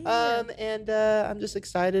you. And I'm just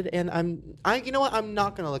excited, and you know what? I'm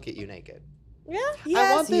not gonna look at you naked. Yeah,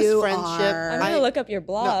 I want this you friendship. are. I'm gonna look up your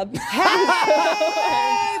blob.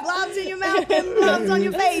 Hey, blobs in your mouth and blobs on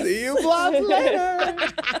your face. See you blobs later.